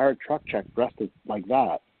entire truck check dressed like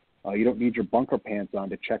that. You don't need your bunker pants on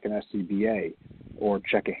to check an SCBA or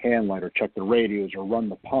check a hand light or check the radios or run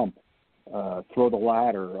the pump, throw the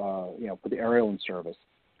ladder, put the aerial in service.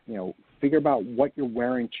 Figure about what you're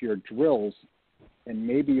wearing to your drills, and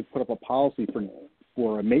maybe you put up a policy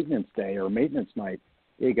for a maintenance day or a maintenance night.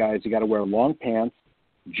 Hey, guys, you got to wear long pants,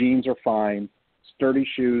 jeans are fine, sturdy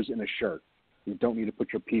shoes, and a shirt. You don't need to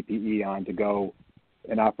put your PPE on to go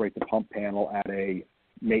and operate the pump panel at a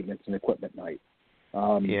maintenance and equipment night.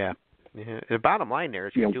 Yeah. Yeah. The bottom line there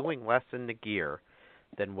is you're doing less in the gear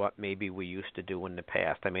than what maybe we used to do in the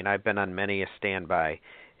past. I mean, I've been on many a standby,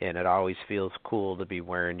 and it always feels cool to be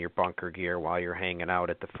wearing your bunker gear while you're hanging out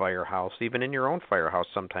at the firehouse, even in your own firehouse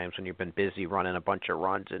sometimes when you've been busy running a bunch of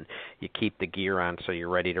runs and you keep the gear on so you're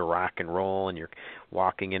ready to rock and roll and you're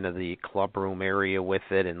walking into the club room area with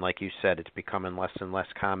it. And like you said, it's becoming less and less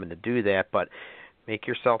common to do that, but make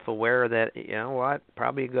yourself aware that, you know what,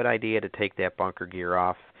 probably a good idea to take that bunker gear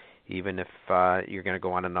off even if you're going to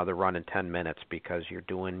go on another run in 10 minutes, because you're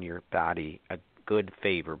doing your body a good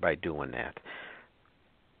favor by doing that.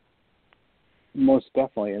 Most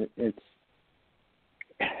definitely. And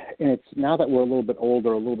it's now that we're a little bit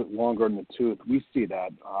older, a little bit longer in the tooth, we see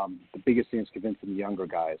that. The biggest thing is convincing the younger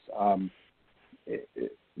guys.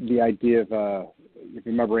 The idea of, if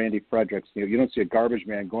you remember Andy Fredericks, you don't see a garbage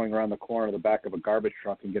man going around the corner of the back of a garbage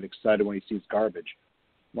truck and get excited when he sees garbage.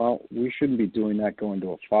 Well, we shouldn't be doing that going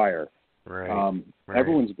to a fire. Right.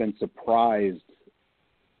 Everyone's been surprised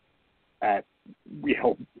at,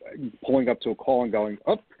 pulling up to a call and going,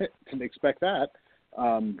 oh, didn't expect that,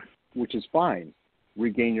 which is fine.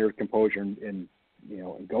 Regain your composure and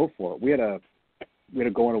go for it. We had a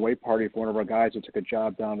going away party for one of our guys who took a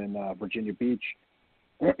job down in Virginia Beach,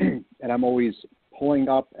 and I'm always pulling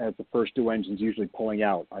up as the first two engines usually pulling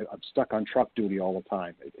out. I'm stuck on truck duty all the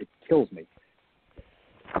time. It kills me.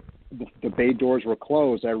 The bay doors were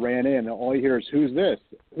closed. I ran in, and all you hear is, who's this?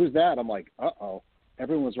 Who's that? I'm like, uh-oh.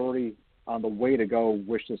 Everyone was already on the way to go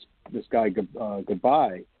wish this guy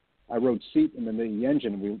goodbye. I rode seat in the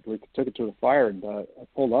engine. We took it to the fire, and I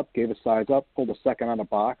pulled up, gave a size up, pulled a second on the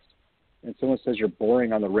box, and someone says you're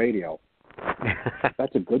boring on the radio.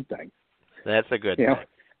 That's a good thing. That's a good thing.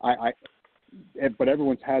 But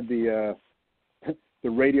everyone's had the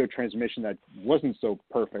radio transmission that wasn't so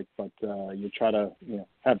perfect, but you try to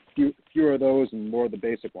have fewer of those and more of the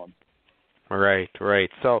basic ones. Right.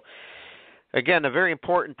 So, again, a very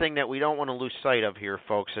important thing that we don't want to lose sight of here,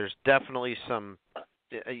 folks, there's definitely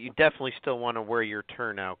you definitely still want to wear your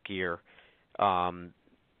turnout gear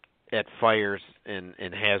at fires and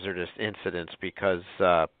hazardous incidents, because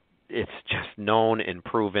it's just known and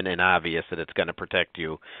proven and obvious that it's going to protect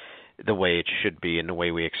you the way it should be and the way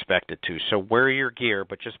we expect it to. So wear your gear,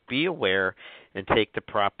 but just be aware and take the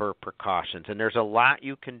proper precautions. And there's a lot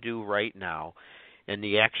you can do right now, and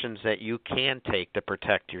the actions that you can take to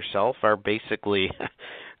protect yourself are basically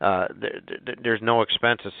there's no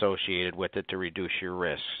expense associated with it to reduce your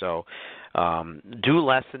risk. So do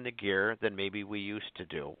less in the gear than maybe we used to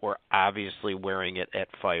do. We're obviously wearing it at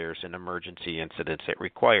fires and emergency incidents that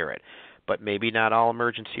require it, but maybe not all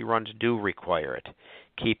emergency runs do require it.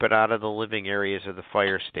 Keep it out of the living areas of the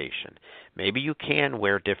fire station. Maybe you can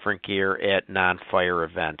wear different gear at non-fire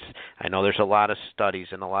events. I know there's a lot of studies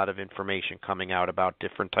and a lot of information coming out about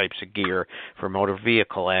different types of gear for motor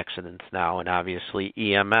vehicle accidents now, and obviously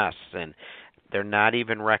EMS, and they're not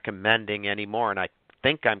even recommending anymore. And I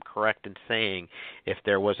think I'm correct in saying if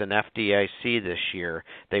there was an FDIC this year,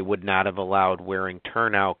 they would not have allowed wearing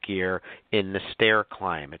turnout gear in the stair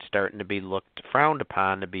climb. It's starting to be frowned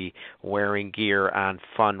upon to be wearing gear on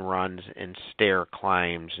fun runs and stair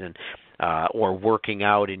climbs, and or working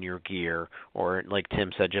out in your gear, or like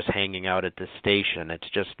Tim said, just hanging out at the station. It's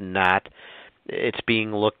just not. It's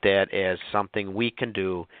being looked at as something we can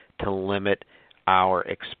do to limit our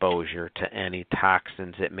exposure to any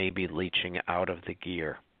toxins that may be leaching out of the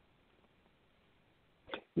gear.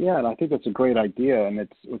 Yeah, and I think that's a great idea. And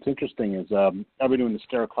what's interesting is I've been doing the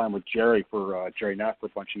stair climb with Jerry Knapp for a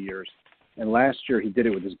bunch of years. And last year he did it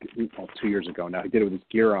with 2 years ago now, he did it with his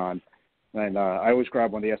gear on. And I always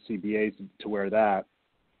grab one of the SCBAs to wear that.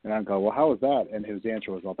 And I go, well, how was that? And his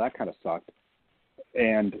answer was, well, that kind of sucked.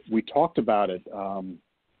 And we talked about it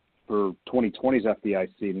for 2020's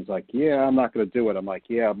FDIC, and he's like, yeah, I'm not going to do it. I'm like,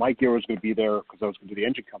 yeah, my gear was going to be there because I was going to do the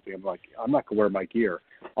engine company. I'm like, I'm not going to wear my gear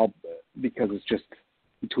because it's just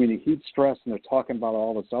between the heat stress and they're talking about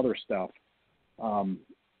all this other stuff.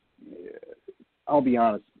 I'll be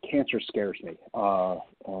honest, cancer scares me.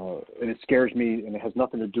 And it scares me, and it has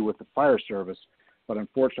nothing to do with the fire service. But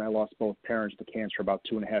unfortunately, I lost both parents to cancer about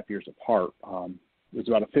 2.5 years apart. It was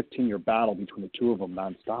about a 15-year battle between the two of them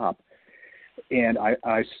nonstop. And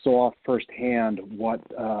I saw firsthand what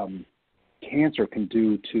cancer can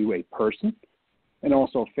do to a person and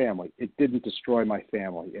also a family. It didn't destroy my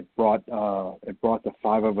family. It brought the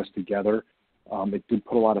five of us together. It did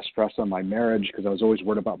put a lot of stress on my marriage because I was always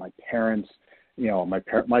worried about my parents.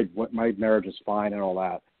 My marriage is fine and all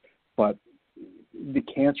that. But the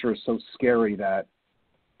cancer is so scary that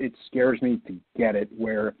it scares me to get it,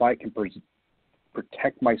 where if I can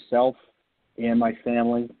protect myself and my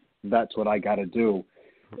family, that's what I got to do.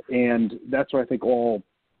 And that's what I think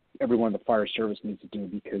everyone in the fire service needs to do,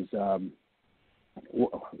 because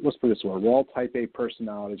let's put it this way: we're all Type A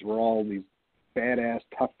personalities. We're all these badass,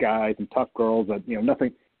 tough guys and tough girls that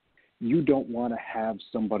nothing. You don't want to have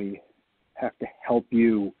somebody have to help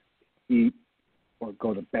you eat or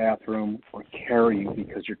go to the bathroom or carry you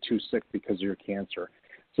because you're too sick because of your cancer.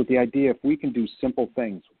 So the idea, if we can do simple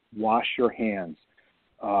things, wash your hands,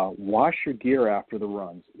 wash your gear after the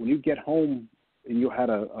runs. When you get home and you had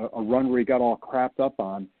a run where you got all crapped up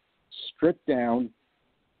on, strip down,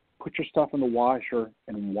 put your stuff in the washer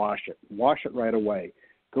and wash it. Wash it right away.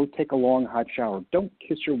 Go take a long hot shower. Don't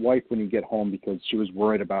kiss your wife when you get home because she was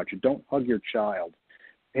worried about you. Don't hug your child.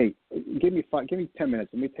 Hey, give me 10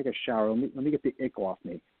 minutes. Let me take a shower. Let me get the ick off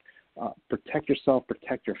me. Protect yourself,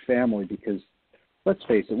 protect your family, because let's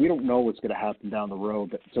face it, we don't know what's going to happen down the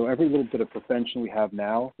road. So every little bit of prevention we have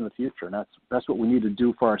now in the future, and that's what we need to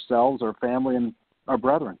do for ourselves, our family, and our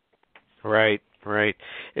brethren. Right.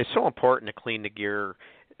 It's so important to clean the gear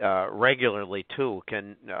regularly too.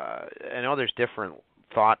 I know there's different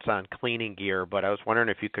thoughts on cleaning gear, but I was wondering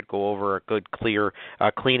if you could go over a good, clear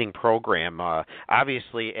cleaning program.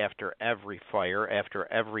 Obviously, after every fire,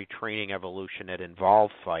 after every training evolution that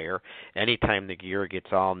involves fire, anytime the gear gets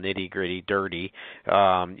all nitty-gritty dirty,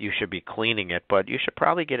 you should be cleaning it, but you should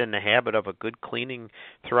probably get in the habit of a good cleaning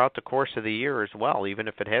throughout the course of the year as well, even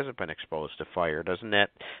if it hasn't been exposed to fire. Doesn't that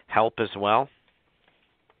help as well?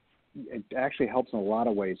 It actually helps in a lot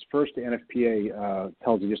of ways. First, the NFPA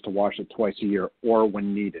tells you just to wash it twice a year or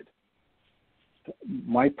when needed.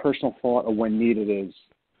 My personal thought of when needed is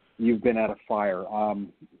you've been at a fire.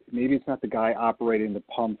 Maybe it's not the guy operating the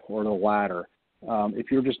pump or the ladder. If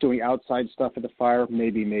you're just doing outside stuff at the fire,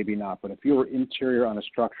 maybe not. But if you were interior on a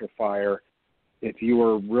structure fire, if you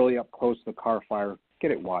were really up close to the car fire,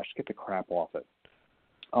 get it washed. Get the crap off it.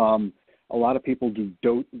 A lot of people do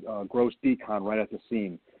gross decon right at the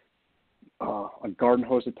scene. A garden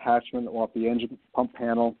hose attachment off the engine pump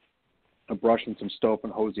panel, a brush and some soap,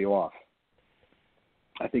 and hose you off.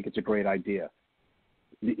 I think it's a great idea.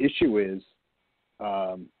 The issue is,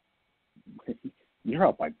 you're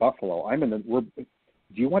out by Buffalo. Do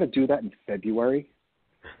you want to do that in February?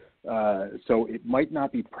 So it might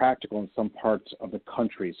not be practical in some parts of the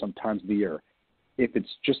country, sometimes of the year. If it's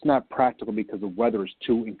just not practical because the weather is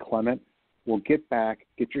too inclement, well, get back,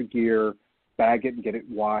 get your gear, bag it and get it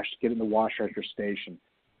washed, get it in the washer at your station.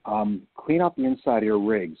 Clean out the inside of your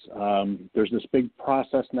rigs. There's this big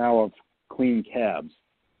process now of clean cabs.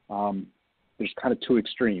 There's kind of two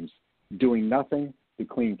extremes, doing nothing to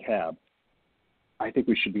clean cab. I think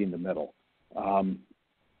we should be in the middle.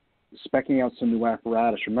 Speccing out some new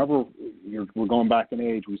apparatus. Remember, we're going back in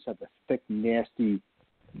age. We said the thick, nasty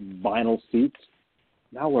vinyl seats.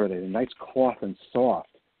 Now what are they? They're nice cloth and soft.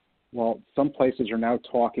 Well, some places are now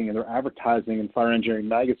talking, and they're advertising in Fire Engineering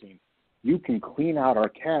Magazine. You can clean out our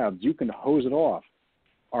cabs. You can hose it off.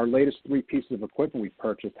 Our latest 3 pieces of equipment we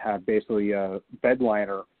purchased have basically a bed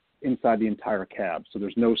liner inside the entire cab, so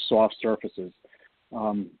there's no soft surfaces.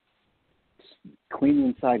 Clean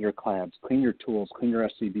inside your cabs. Clean your tools. Clean your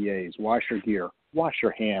SCBAs. Wash your gear. Wash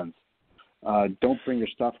your hands. Don't bring your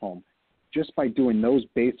stuff home. Just by doing those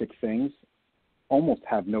basic things, almost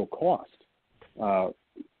have no cost.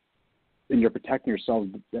 And you're protecting yourself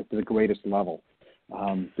at the greatest level.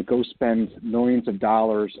 To go spend millions of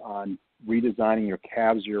dollars on redesigning your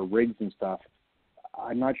cabs, your rigs and stuff,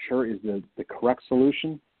 I'm not sure is the correct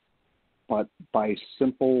solution, but by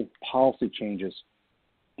simple policy changes,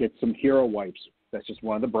 get some hero wipes. That's just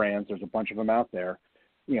one of the brands. There's a bunch of them out there.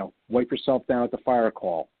 Wipe yourself down at the fire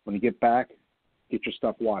call. When you get back, get your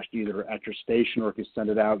stuff washed, either at your station or if you send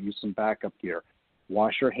it out, use some backup gear.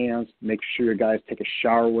 Wash your hands. Make sure your guys take a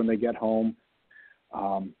shower when they get home.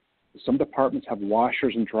 Some departments have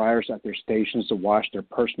washers and dryers at their stations to wash their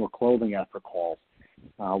personal clothing after calls.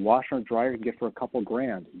 Washer and dryer you can get for a couple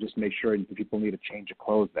grand. Just make sure people need a change of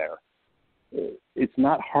clothes there. It's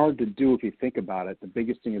not hard to do if you think about it. The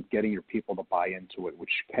biggest thing is getting your people to buy into it, which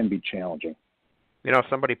can be challenging.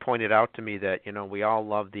 Somebody pointed out to me that, we all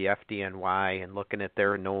love the FDNY, and looking at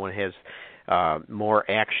there, no one has more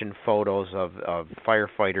action photos of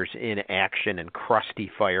firefighters in action and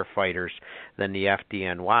crusty firefighters than the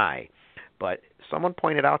FDNY. But someone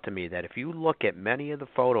pointed out to me that if you look at many of the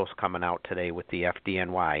photos coming out today with the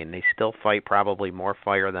FDNY, and they still fight probably more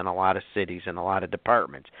fire than a lot of cities and a lot of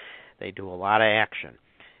departments, they do a lot of action.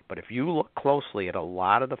 But if you look closely at a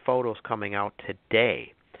lot of the photos coming out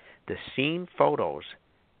today, the scene photos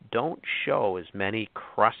don't show as many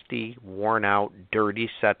crusty, worn-out, dirty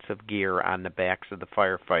sets of gear on the backs of the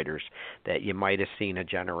firefighters that you might have seen a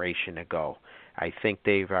generation ago. I think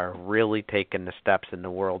they've really taken the steps in the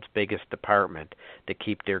world's biggest department to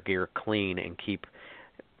keep their gear clean and keep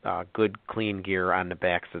good, clean gear on the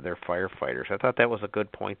backs of their firefighters. I thought that was a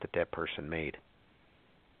good point that person made.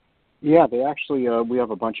 Yeah, they actually, we have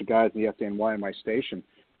a bunch of guys in the FDNY in my station,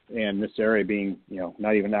 and this area being,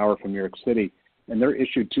 not even an hour from New York City, and they're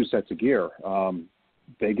issued 2 sets of gear.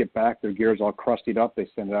 They get back, their gear's all crustied up, they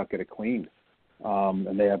send it out, get it cleaned.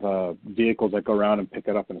 And they have vehicles that go around and pick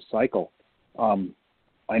it up in a cycle.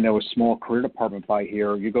 I know a small career department by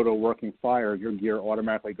here, you go to a working fire, your gear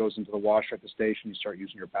automatically goes into the washer at the station, you start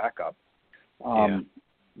using your backup. There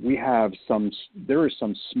are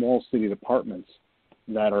some small city departments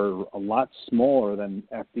that are a lot smaller than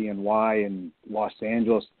FDNY and Los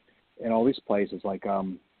Angeles and all these places. Like a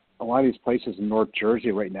lot of these places in North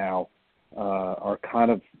Jersey right now are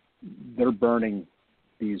they're burning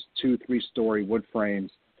these 2-3-story wood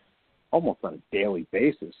frames almost on a daily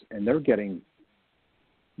basis, and they're getting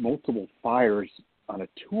multiple fires on a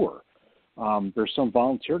tour. There's some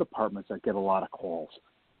volunteer departments that get a lot of calls.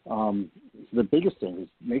 So the biggest thing is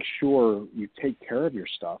make sure you take care of your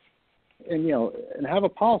stuff, and and have a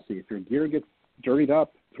policy. If your gear gets dirtied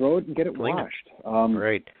up, throw it and get it washed.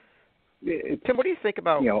 Right. Tim, what do you think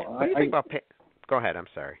about? Go ahead. I'm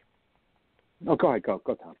sorry. No, go ahead. Go,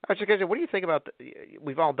 Tom. I was just going to say, what do you think about?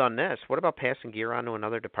 We've all done this. What about passing gear on to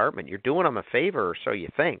another department? You're doing them a favor, or so you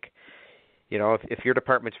think. If your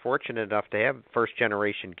department's fortunate enough to have first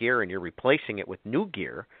generation gear and you're replacing it with new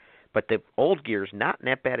gear, but the old gear's not in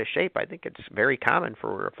that bad a shape, I think it's very common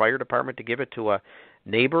for a fire department to give it to a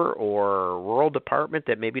neighbor or rural department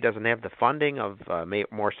that maybe doesn't have the funding of a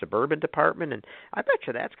more suburban department, and I bet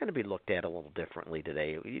you that's going to be looked at a little differently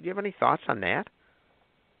today. Do you have any thoughts on that?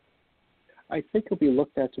 I think it'll be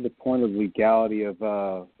looked at to the point of legality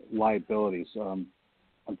of liabilities.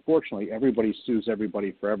 Unfortunately, everybody sues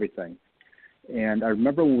everybody for everything. And I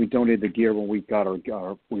remember when we donated the gear when we got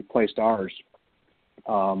we placed ours,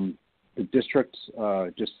 the district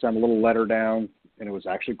just sent a little letter down, and it was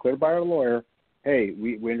actually cleared by our lawyer. Hey,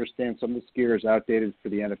 we understand some of this gear is outdated for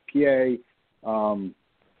the NFPA.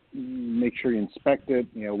 Make sure you inspect it.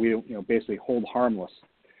 We basically hold harmless.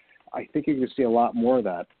 I think you're going to see a lot more of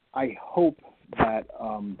that. I hope that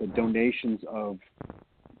the donations of,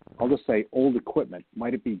 I'll just say, old equipment,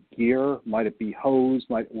 might it be gear, might it be hose,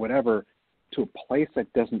 whatever, to a place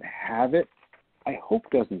that doesn't have it, I hope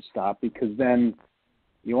doesn't stop, because then,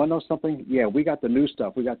 you want to know something? Yeah, we got the new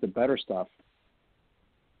stuff, we got the better stuff.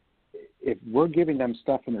 If we're giving them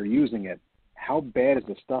stuff and they're using it, how bad is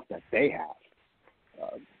the stuff that they have?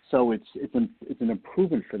 So it's an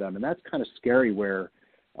improvement for them, and that's kind of scary. Where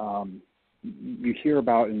you hear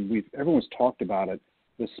about, and everyone's talked about it,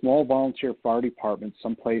 the small volunteer fire department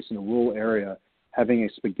someplace in a rural area having a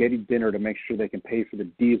spaghetti dinner to make sure they can pay for the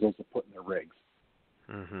diesels to put in their rigs.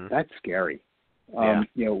 Mm-hmm. That's scary.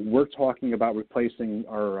 We're talking about replacing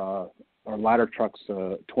our ladder trucks,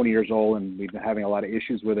 20 years old, and we've been having a lot of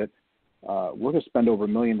issues with it. We're going to spend over $1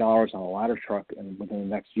 million on a ladder truck within the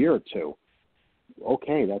next year or two.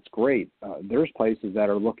 Okay, that's great. There's places that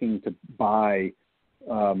are looking to buy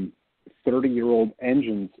 30-year-old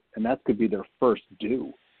engines, and that could be their first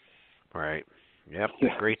due. Right. Yep.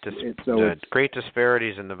 Yeah. Great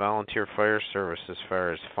disparities in the volunteer fire service as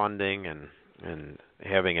far as funding and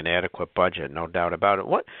having an adequate budget, no doubt about it.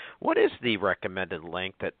 What is the recommended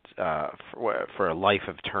length that for a life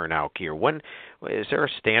of turnout gear? When is there a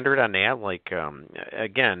standard on that? Like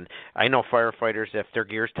again, I know firefighters, if their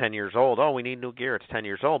gear's 10 years old, we need new gear. It's 10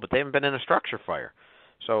 years old, but they haven't been in a structure fire.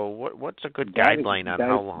 So what's a good guideline on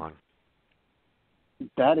how long?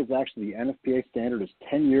 That is actually, the NFPA standard is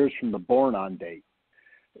 10 years from the born-on date.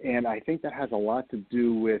 And I think that has a lot to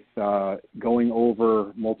do with going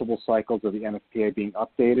over multiple cycles of the NFPA being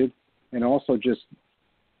updated, and also just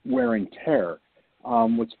wear and tear.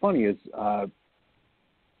 What's funny is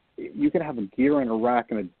you can have a gear in a rack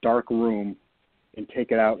in a dark room and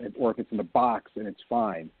take it out, or if it's in a box, and it's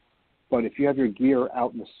fine. But if you have your gear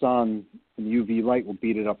out in the sun, and UV light will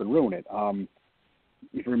beat it up and ruin it.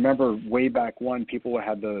 If you remember way back when, people would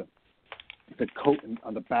have the coat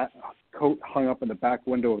on the back, coat hung up in the back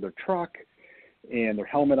window of their truck, and their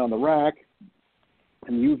helmet on the rack,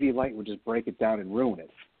 and the UV light would just break it down and ruin it.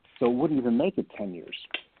 So it wouldn't even make it 10 years.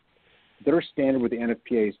 Their standard with the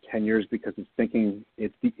NFPA is 10 years because it's thinking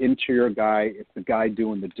it's the interior guy, it's the guy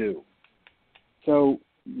doing the do. So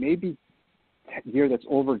maybe gear that's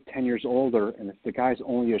over 10 years older, and if the guy's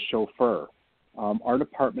only a chauffeur. Our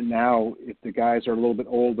department now, if the guys are a little bit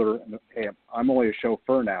older, and hey, I'm only a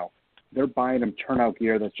chauffeur now, they're buying them turnout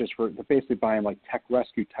gear that's just for, they're basically buying like tech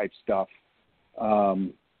rescue type stuff,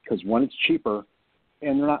 because one, it's cheaper,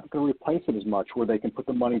 and they're not going to replace it as much, where they can put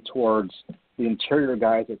the money towards the interior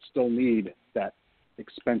guys that still need that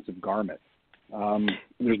expensive garment.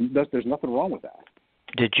 There's nothing wrong with that.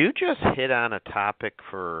 Did you just hit on a topic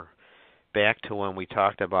for back to when we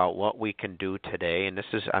talked about what we can do today? And this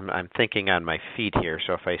is, I'm thinking on my feet here,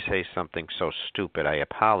 so if I say something so stupid, I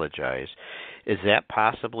apologize. Is that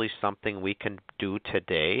possibly something we can do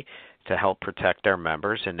today to help protect our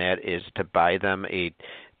members, and that is to buy them a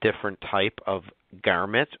different type of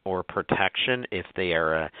garment or protection if they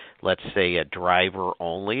are, let's say, a driver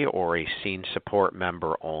only or a scene support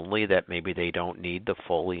member only, that maybe they don't need the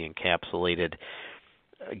fully encapsulated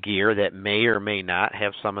gear that may or may not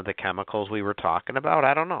have some of the chemicals we were talking about?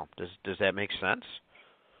 I don't know. Does that make sense?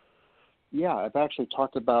 Yeah, I've actually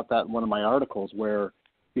talked about that in one of my articles, where if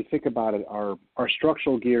you think about it, our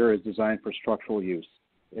structural gear is designed for structural use.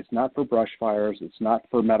 It's not for brush fires. It's not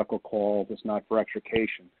for medical calls. It's not for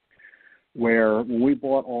extrication. Where when we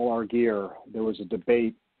bought all our gear, there was a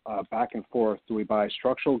debate back and forth. Do we buy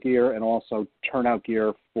structural gear and also turnout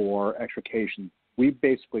gear for extrication? We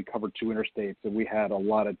basically covered 2 interstates, and we had a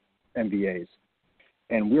lot of MVAs.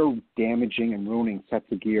 And we're damaging and ruining sets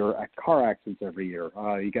of gear at car accidents every year.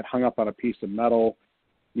 You get hung up on a piece of metal.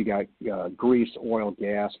 You got grease, oil,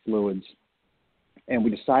 gas, fluids. And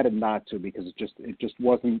we decided not to, because it just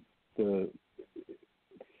wasn't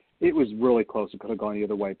it was really close. It could have gone the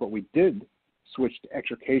other way. But we did switch to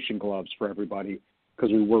extrication gloves for everybody,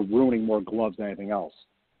 because we were ruining more gloves than anything else.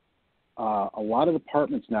 A lot of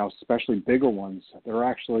departments now, especially bigger ones, they're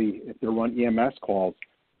actually, if they run EMS calls,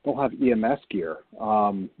 they'll have EMS gear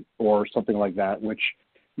or something like that, which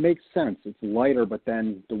makes sense. It's lighter, but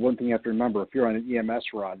then the one thing you have to remember, if you're on an EMS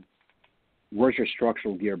run, where's your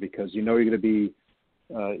structural gear? Because you know you're going to be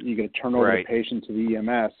you're going to turn over the patient to the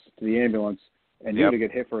EMS, to the ambulance, and you're going to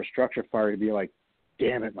get hit for a structure fire. You'd be like,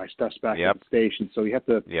 damn it, my stuff's back at the station. So you have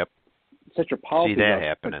to set your policy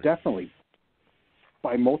up. But definitely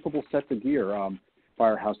buy multiple sets of gear.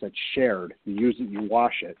 Firehouse that's shared. You use it, you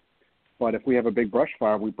wash it. But if we have a big brush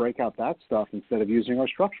fire, we break out that stuff instead of using our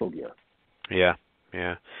structural gear. Yeah.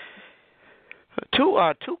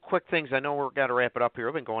 Two quick things. I know we've got to wrap it up here.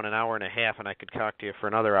 We've been going an hour and a half, and I could talk to you for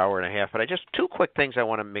another hour and a half. But just 2 quick things I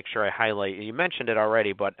want to make sure I highlight. You mentioned it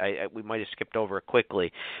already, but we might have skipped over it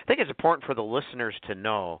quickly. I think it's important for the listeners to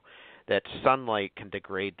know that sunlight can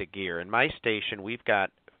degrade the gear. In my station, we've got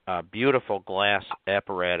beautiful glass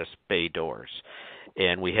apparatus bay doors,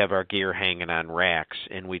 and we have our gear hanging on racks.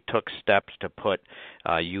 And we took steps to put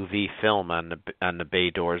UV film on the bay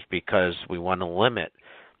doors, because we want to limit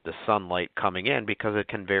the sunlight coming in, because it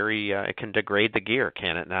can it can degrade the gear,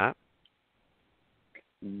 can it not?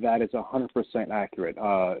 That is 100% accurate.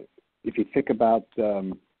 If you think about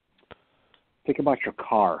your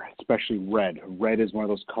car, especially red. Red is one of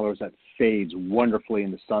those colors that fades wonderfully in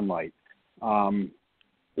the sunlight.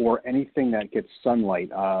 Or anything that gets sunlight.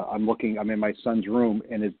 I'm in my son's room,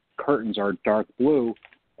 and his curtains are dark blue,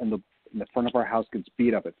 and the front of our house gets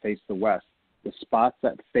beat up. It faces the west. The spots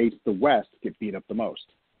that face the west get beat up the most,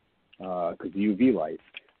 because the UV light.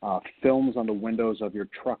 Films on the windows of your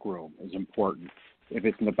truck room is important. If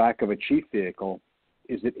it's in the back of a chief vehicle,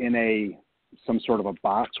 is it in some sort of a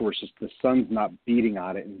box where it's just the sun's not beating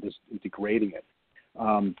on it and just degrading it?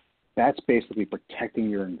 That's basically protecting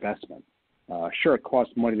your investment. Sure, it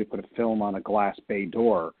costs money to put a film on a glass bay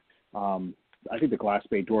door. I think the glass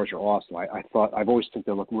bay doors are awesome. I've always think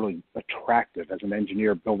they look really attractive as an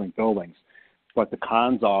engineer building buildings. But the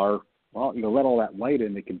cons are, well, you let all that light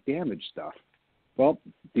in, it can damage stuff. Well,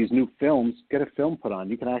 these new films, get a film put on.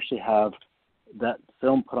 You can actually have that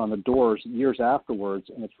film put on the doors years afterwards,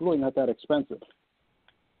 and it's really not that expensive.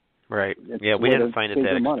 Right. We didn't find it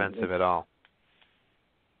that expensive at all.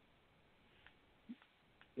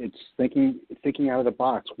 It's thinking out of the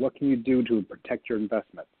box. What can you do to protect your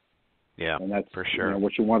investment? Yeah, and that's for sure.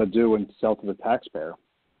 What you want to do and sell to the taxpayer.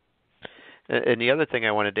 And the other thing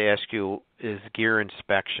I wanted to ask you is gear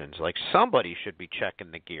inspections. Like, somebody should be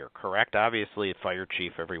checking the gear, correct? Obviously, a fire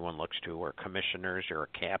chief everyone looks to, or commissioners, or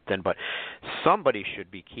a captain, but somebody should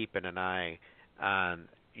be keeping an eye on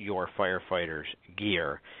your firefighters'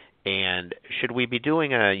 gear. And should we be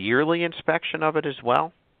doing a yearly inspection of it as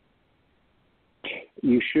well?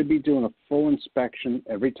 You should be doing a full inspection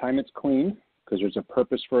every time it's cleaned, because there's a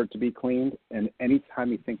purpose for it to be cleaned, and any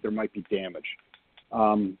time you think there might be damage.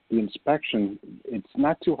 The inspection, it's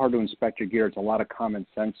not too hard to inspect your gear. It's a lot of common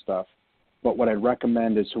sense stuff. But what I'd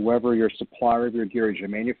recommend is whoever your supplier of your gear is, your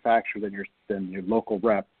manufacturer, then your local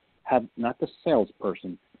rep, have not the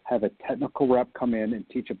salesperson, have a technical rep come in and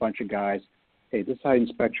teach a bunch of guys, hey, this is how you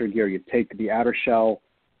inspect your gear. You take the outer shell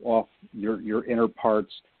off your inner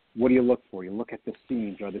parts. what do you look for? You look at the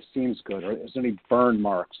seams. Are the seams good? Or is there any burn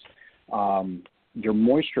marks? Your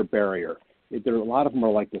moisture barrier. There are a lot of them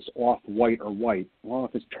are like this off-white or white. Well,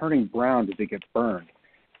 if it's turning brown, did they get burned?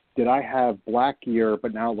 Did I have black gear,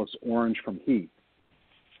 but now it looks orange from heat?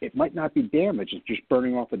 It might not be damaged. It's just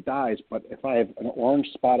burning off the dyes. But if I have an orange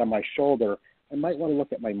spot on my shoulder, I might want to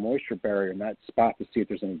look at my moisture barrier in that spot to see if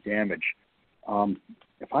there's any damage.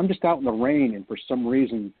 If I'm just out in the rain and for some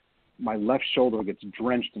reason my left shoulder gets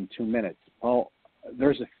drenched in 2 minutes, well,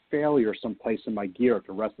 there's a failure someplace in my gear if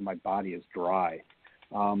the rest of my body is dry.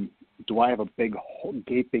 Do I have a big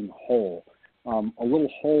gaping hole? A little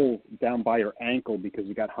hole down by your ankle because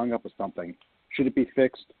you got hung up with something. Should it be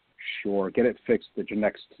fixed? Sure. Get it fixed at your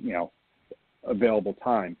next, available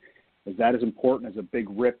time. Is that as important as a big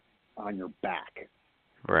rip on your back?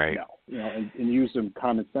 Right. No. And use some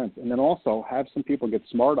common sense. And then also have some people get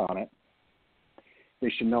smart on it.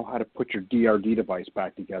 They should know how to put your DRD device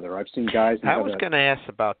back together. I've seen guys. I was going to ask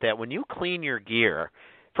about that. When you clean your gear,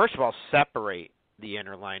 first of all, separate the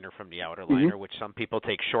inner liner from the outer liner, which some people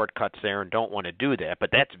take shortcuts there and don't want to do that,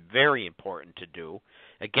 but that's very important to do.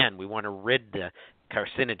 Again, we want to rid the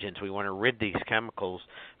carcinogens. We want to rid these chemicals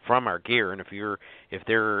from our gear, and if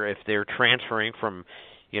they're transferring from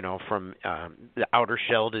the outer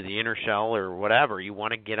shell to the inner shell or whatever, you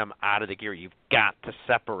want to get them out of the gear. You've got to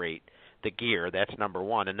separate the gear. That's number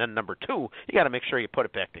one. And then number two, you got to make sure you put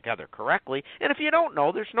it back together correctly. And if you don't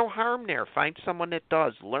know, there's no harm there. Find someone that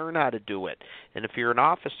does. Learn how to do it. And if you're an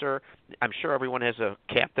officer, I'm sure everyone has a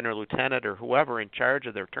captain or lieutenant or whoever in charge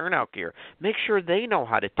of their turnout gear. Make sure they know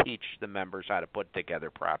how to teach the members how to put it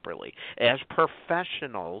together properly. As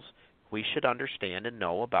professionals, we should understand and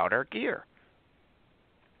know about our gear.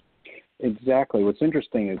 Exactly. What's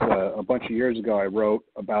interesting is a bunch of years ago I wrote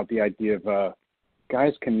about the idea of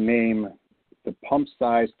guys can name the pump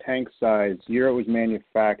size, tank size, year it was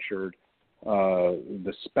manufactured,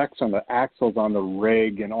 the specs on the axles on the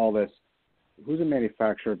rig and all this. Who's the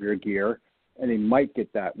manufacturer of your gear? And they might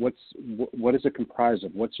get that. What is it comprised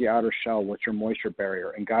of? What's your outer shell? What's your moisture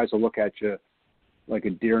barrier? And guys will look at you like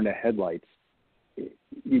a deer in the headlights.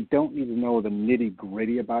 You don't need to know the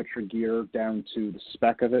nitty-gritty about your gear down to the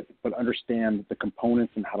spec of it, but understand the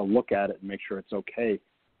components and how to look at it and make sure it's okay.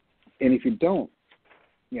 And if you don't,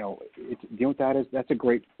 do you know what that is? That's a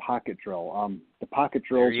great pocket drill. The pocket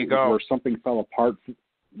drills where something fell apart,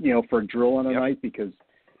 for a drill on a night because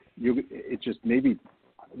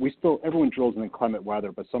everyone drills in inclement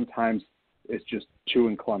weather, but sometimes it's just too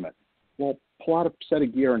inclement. Well, pull out a set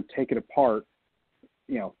of gear and take it apart.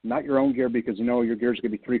 Not your own gear because your gear's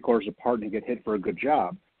going to be 3/4 apart and you get hit for a good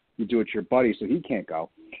job. You do it to your buddy so he can't go.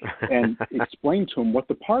 And explain to him what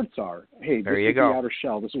the parts are. Hey, this is the outer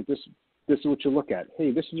shell. This is what you look at.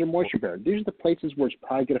 Hey, this is your moisture barrier. These are the places where it's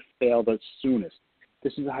probably going to fail the soonest.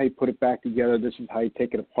 This is how you put it back together. This is how you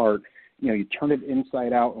take it apart. You turn it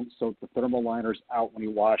inside out so the thermal liner's out when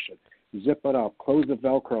you wash it. Zip it up. Close the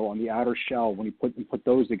Velcro on the outer shell when you put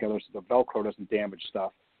those together so the Velcro doesn't damage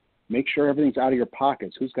stuff. Make sure everything's out of your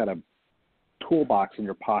pockets. Who's got a toolbox in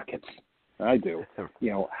your pockets? I do.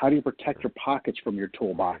 How do you protect your pockets from your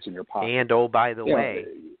toolbox in your pockets? And, by the way,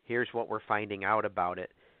 here's what we're finding out about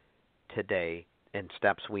it today and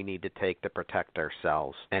steps we need to take to protect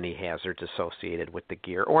ourselves, any hazards associated with the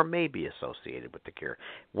gear or maybe associated with the gear.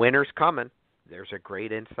 Winter's coming. There's a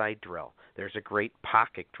great inside drill. There's a great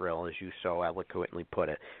pocket drill, as you so eloquently put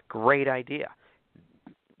it. Great idea.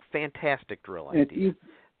 Fantastic drill idea.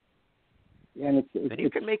 And you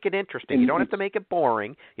can make it interesting. You don't have to make it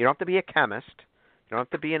boring. You don't have to be a chemist. You don't have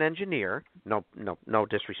to be an engineer. No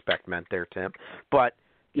disrespect meant there, Tim. But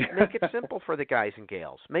make it simple for the guys and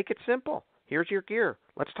gals. Make it simple. Here's your gear.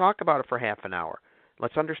 Let's talk about it for half an hour.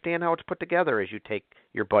 Let's understand how it's put together as you take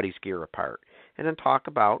your buddy's gear apart. And then talk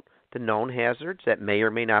about the known hazards that may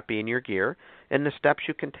or may not be in your gear and the steps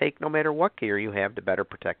you can take no matter what gear you have to better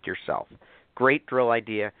protect yourself. Great drill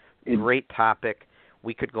idea. Great topic.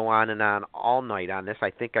 We could go on and on all night on this. I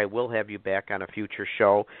think I will have you back on a future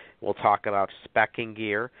show. We'll talk about speccing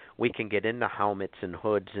gear. We can get into helmets and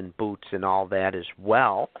hoods and boots and all that as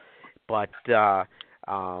well. But,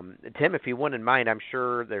 Tim, if you wouldn't mind, I'm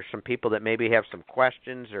sure there's some people that maybe have some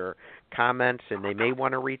questions or comments, and they may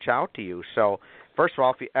want to reach out to you. So, first of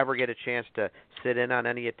all, if you ever get a chance to sit in on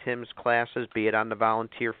any of Tim's classes, be it on the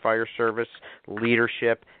volunteer fire service,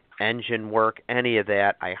 leadership, engine work, any of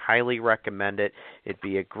that, I highly recommend it. It'd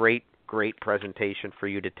be a great presentation for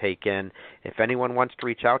you to take in. If anyone wants to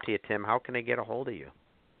reach out to you, Tim, how can they get a hold of you?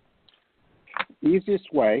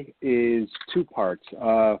 Easiest way is two parts.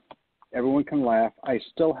 Everyone can laugh. I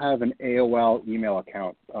still have an AOL email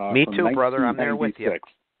account. Me too, brother. I'm there with you.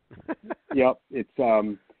 Yep. It's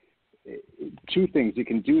two things. You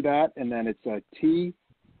can do that, and then it's a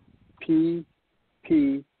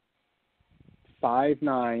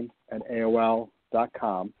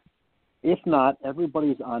tpp59@AOL.com. If not,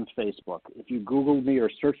 everybody's on Facebook. If you Google me or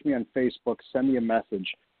search me on Facebook, send me a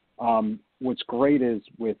message. What's great is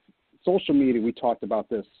with social media, we talked about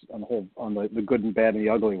this on the good and bad and the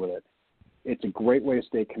ugly with it. It's a great way to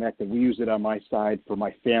stay connected. We use it on my side for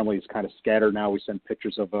my family. It's kind of scattered now. We send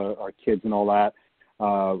pictures of our kids and all that.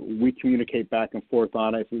 We communicate back and forth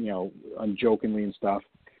on it, unjokingly and stuff.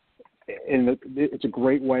 And it's a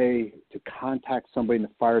great way to contact somebody in the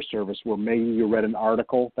fire service where maybe you read an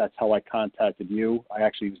article. That's how I contacted you. I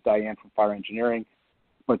actually used Diane from Fire Engineering.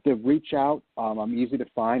 But to reach out, I'm easy to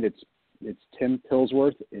find. It's Tim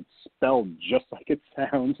Pillsworth. It's spelled just like it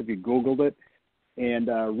sounds if you Googled it. And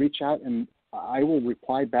reach out, and I will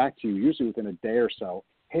reply back to you, usually within a day or so.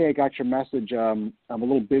 Hey, I got your message. I'm a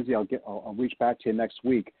little busy. I'll reach back to you next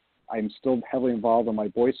week. I'm still heavily involved in my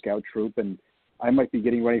Boy Scout troop, and I might be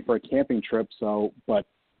getting ready for a camping trip. But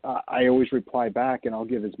I always reply back, and I'll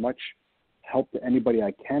give as much help to anybody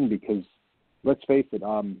I can because, let's face it,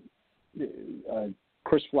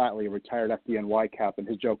 Chris Flatley, a retired FDNY captain,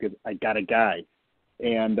 his joke is, I got a guy.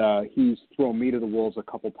 And he's thrown me to the wolves a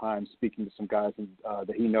couple times speaking to some guys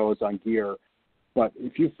that he knows on gear. But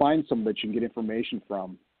if you find someone that you can get information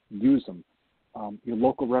from, use them. Your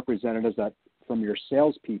local representatives from your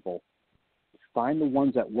salespeople, find the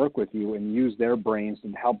ones that work with you and use their brains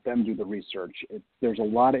and help them do the research. There's a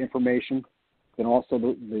lot of information, and also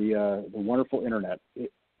the wonderful internet.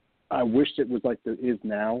 I wish it was like there is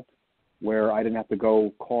now, where I didn't have to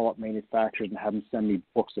go call up manufacturers and have them send me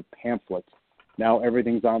books of pamphlets. Now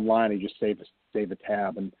everything's online. You just save a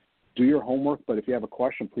tab and do your homework. But if you have a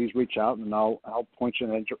question, please reach out, and I'll point you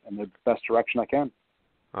in the best direction I can.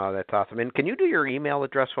 Oh, that's awesome. And can you do your email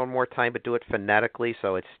address one more time, but do it phonetically?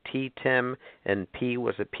 So it's T-Tim and P,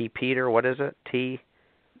 was it P. Peter? What is it? T?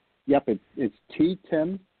 Yep, it's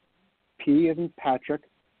T-Tim, P as in Patrick,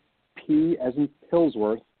 P as in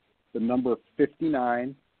Pillsworth, the number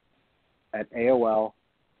 59 at AOL.com.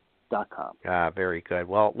 Very good.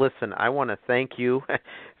 Well, listen, I want to thank you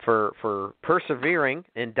for persevering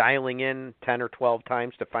and dialing in 10 or 12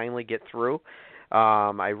 times to finally get through.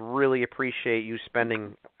 I really appreciate you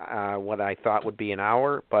spending what I thought would be an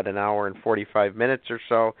hour, but an hour and 45 minutes or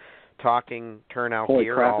so talking Turnout Holy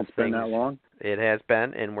gear. Crap, all it's things. been that long? It has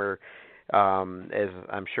been, and we're, as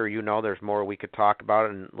I'm sure you know, there's more we could talk about.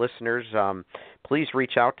 And listeners, please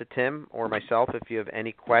reach out to Tim or myself if you have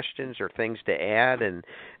any questions or things to add, and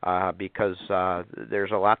because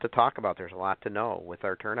there's a lot to talk about. There's a lot to know with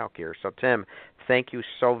our Turnout gear. So, Tim, thank you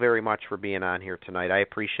so very much for being on here tonight. I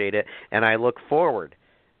appreciate it, and I look forward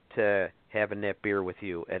to having that beer with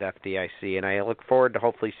you at FDIC, and I look forward to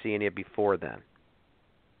hopefully seeing you before then.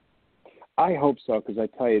 I hope so, because I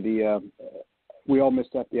tell you, we all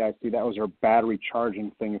missed FDIC. That was our battery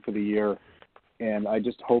charging thing for the year. And I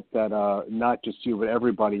just hope that not just you, but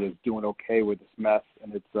everybody is doing okay with this mess.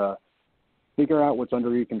 And it's figure out what's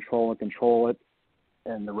under your control and control it.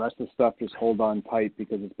 And the rest of the stuff, just hold on tight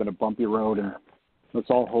because it's been a bumpy road. And let's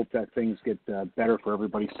all hope that things get better for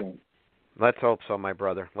everybody soon. Let's hope so, my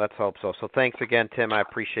brother. Let's hope so. So thanks again, Tim. I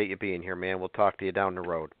appreciate you being here, man. We'll talk to you down the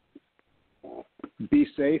road. Be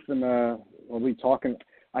safe, and we'll be talking.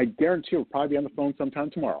 I guarantee we'll probably be on the phone sometime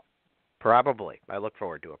tomorrow. Probably. I look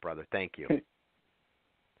forward to it, brother. Thank you.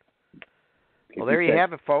 Well, there you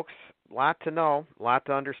have it, folks. A lot to know, a lot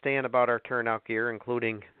to understand about our Turnout gear,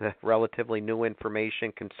 including the relatively new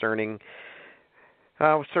information concerning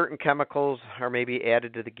certain chemicals are maybe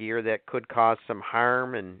added to the gear that could cause some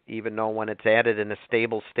harm, and even though when it's added in a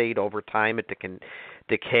stable state over time, it can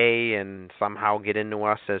decay and somehow get into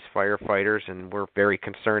us as firefighters, and we're very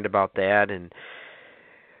concerned about that. And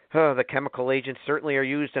the chemical agents certainly are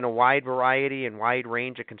used in a wide variety and wide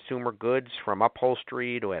range of consumer goods, from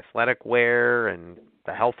upholstery to athletic wear, and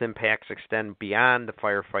the health impacts extend beyond the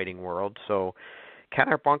firefighting world. So can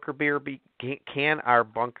our bunker gear be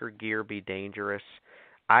dangerous?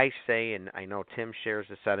 I say, and I know Tim shares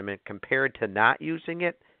the sentiment, compared to not using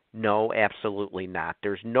it, no, absolutely not.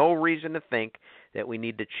 There's no reason to think that we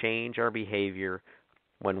need to change our behavior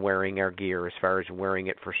when wearing our gear as far as wearing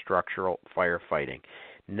it for structural firefighting.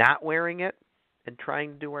 Not wearing it and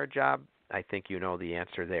trying to do our job, I think you know the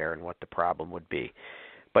answer there and what the problem would be.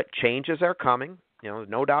 But changes are coming.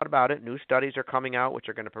 No doubt about it. New studies are coming out which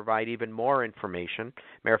are going to provide even more information.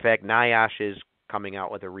 Matter of fact, NIOSH is coming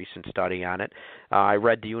out with a recent study on it. I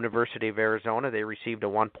read the University of Arizona. They received a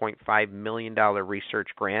 $1.5 million research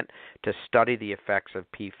grant to study the effects of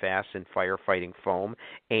PFAS in firefighting foam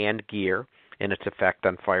and gear and its effect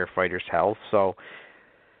on firefighters' health. So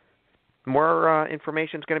more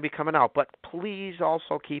information is going to be coming out. But please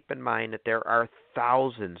also keep in mind that there are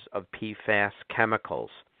thousands of PFAS chemicals,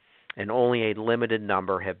 and only a limited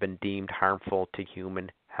number have been deemed harmful to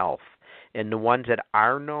human health. And the ones that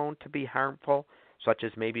are known to be harmful, such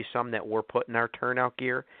as maybe some that were put in our turnout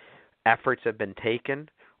gear, efforts have been taken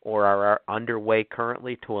or are underway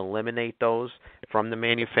currently to eliminate those from the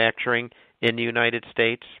manufacturing in the United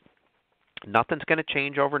States. Nothing's going to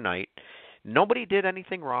change overnight. Nobody did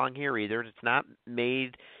anything wrong here either. It's not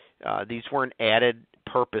made, these weren't added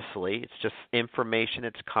purposely. It's just information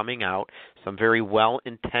that's coming out, some very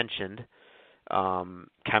well-intentioned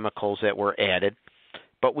chemicals that were added.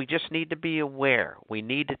 But we just need to be aware. We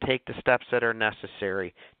need to take the steps that are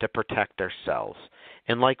necessary to protect ourselves.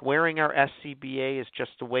 And like wearing our SCBA is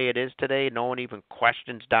just the way it is today, no one even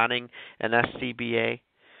questions donning an SCBA.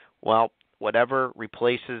 Well, whatever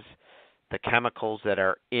replaces the chemicals that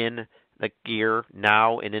are in the gear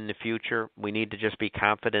now and in the future, we need to just be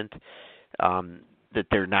confident that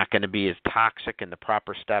they're not going to be as toxic, and the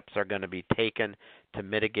proper steps are going to be taken to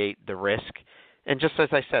mitigate the risk. And just as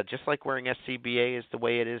I said, just like wearing SCBA is the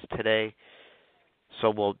way it is today, so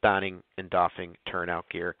will donning and doffing turnout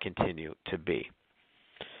gear continue to be.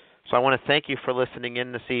 So I want to thank you for listening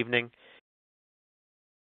in this evening.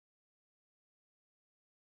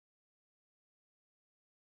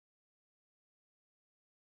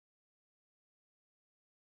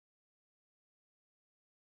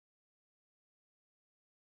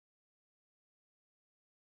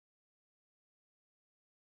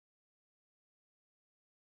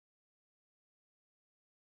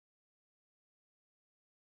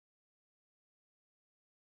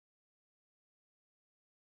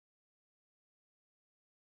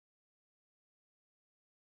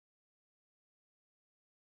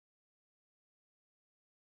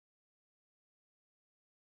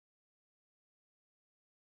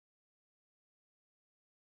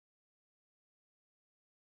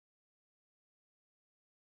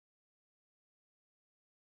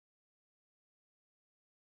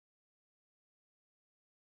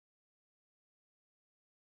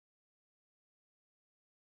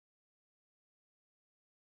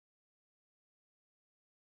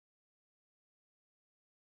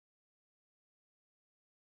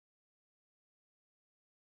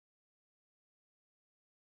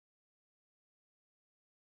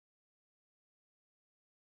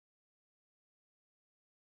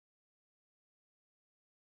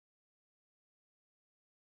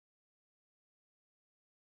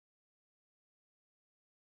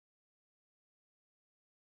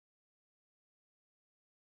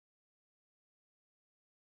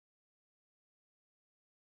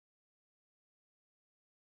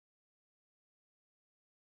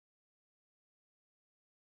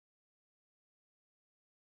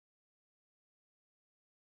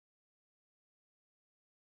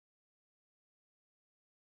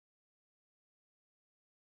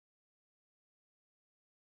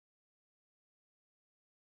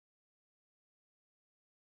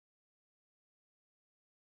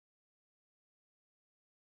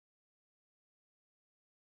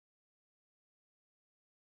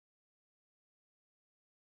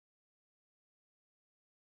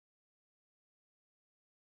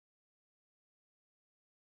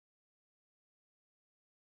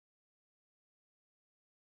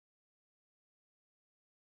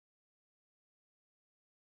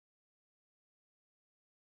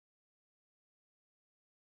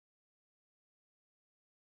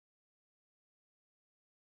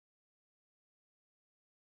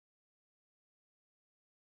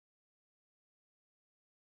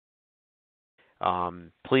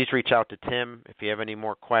 Please reach out to Tim if you have any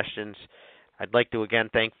more questions. I'd like to again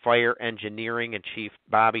thank Fire Engineering and Chief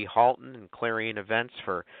Bobby Halton and Clarion Events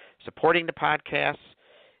for supporting the podcast.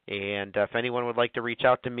 And if anyone would like to reach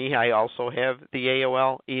out to me, I also have the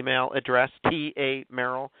AOL email address,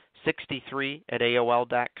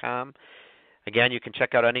 tamerrill63@AOL.com. Again, you can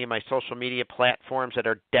check out any of my social media platforms that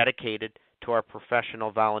are dedicated to our professional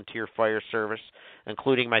volunteer fire service,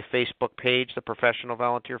 including my Facebook page, the Professional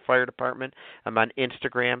Volunteer Fire Department. I'm on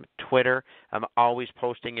Instagram, Twitter. I'm always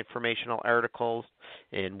posting informational articles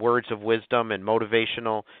and words of wisdom and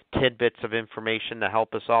motivational tidbits of information to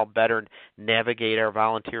help us all better navigate our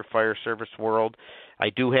volunteer fire service world. I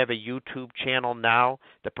do have a YouTube channel now,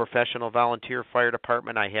 the Professional Volunteer Fire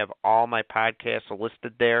Department. I have all my podcasts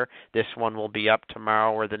listed there. This one will be up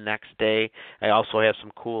tomorrow or the next day. I also have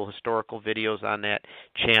some cool historical videos on that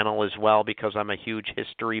channel as well, because I'm a huge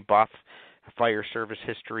history buff, fire service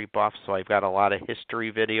history buff, so I've got a lot of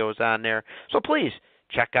history videos on there. So please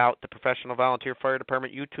Check out the Professional Volunteer Fire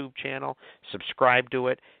Department YouTube channel. Subscribe to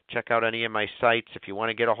it. Check out any of my sites. If you want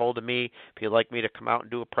to get a hold of me, if you'd like me to come out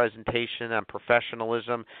and do a presentation on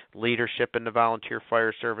professionalism, leadership in the volunteer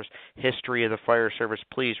fire service, history of the fire service,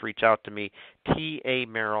 please reach out to me,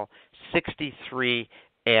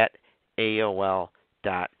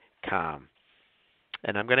 tamerrill63@aol.com.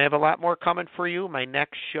 And I'm going to have a lot more coming for you. My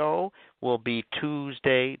next show will be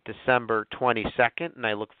Tuesday, December 22nd, and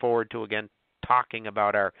I look forward to, again, talking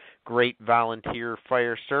about our great volunteer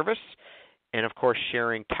fire service and, of course,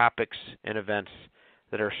 sharing topics and events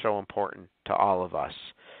that are so important to all of us.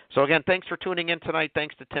 So, again, thanks for tuning in tonight.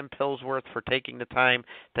 Thanks to Tim Pillsworth for taking the time.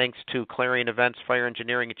 Thanks to Clarion Events, Fire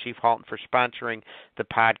Engineering, and Chief Halton for sponsoring the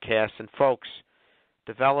podcast. And, folks,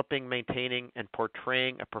 developing, maintaining, and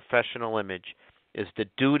portraying a professional image is the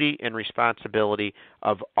duty and responsibility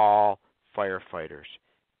of all firefighters,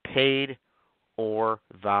 paid or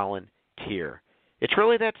volunteer. It's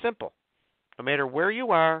really that simple. No matter where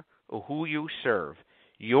you are or who you serve,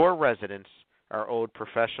 your residents are owed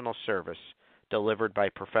professional service delivered by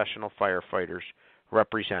professional firefighters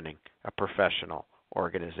representing a professional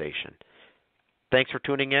organization. Thanks for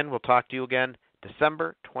tuning in. We'll talk to you again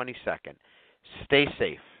December 22nd. Stay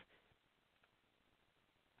safe.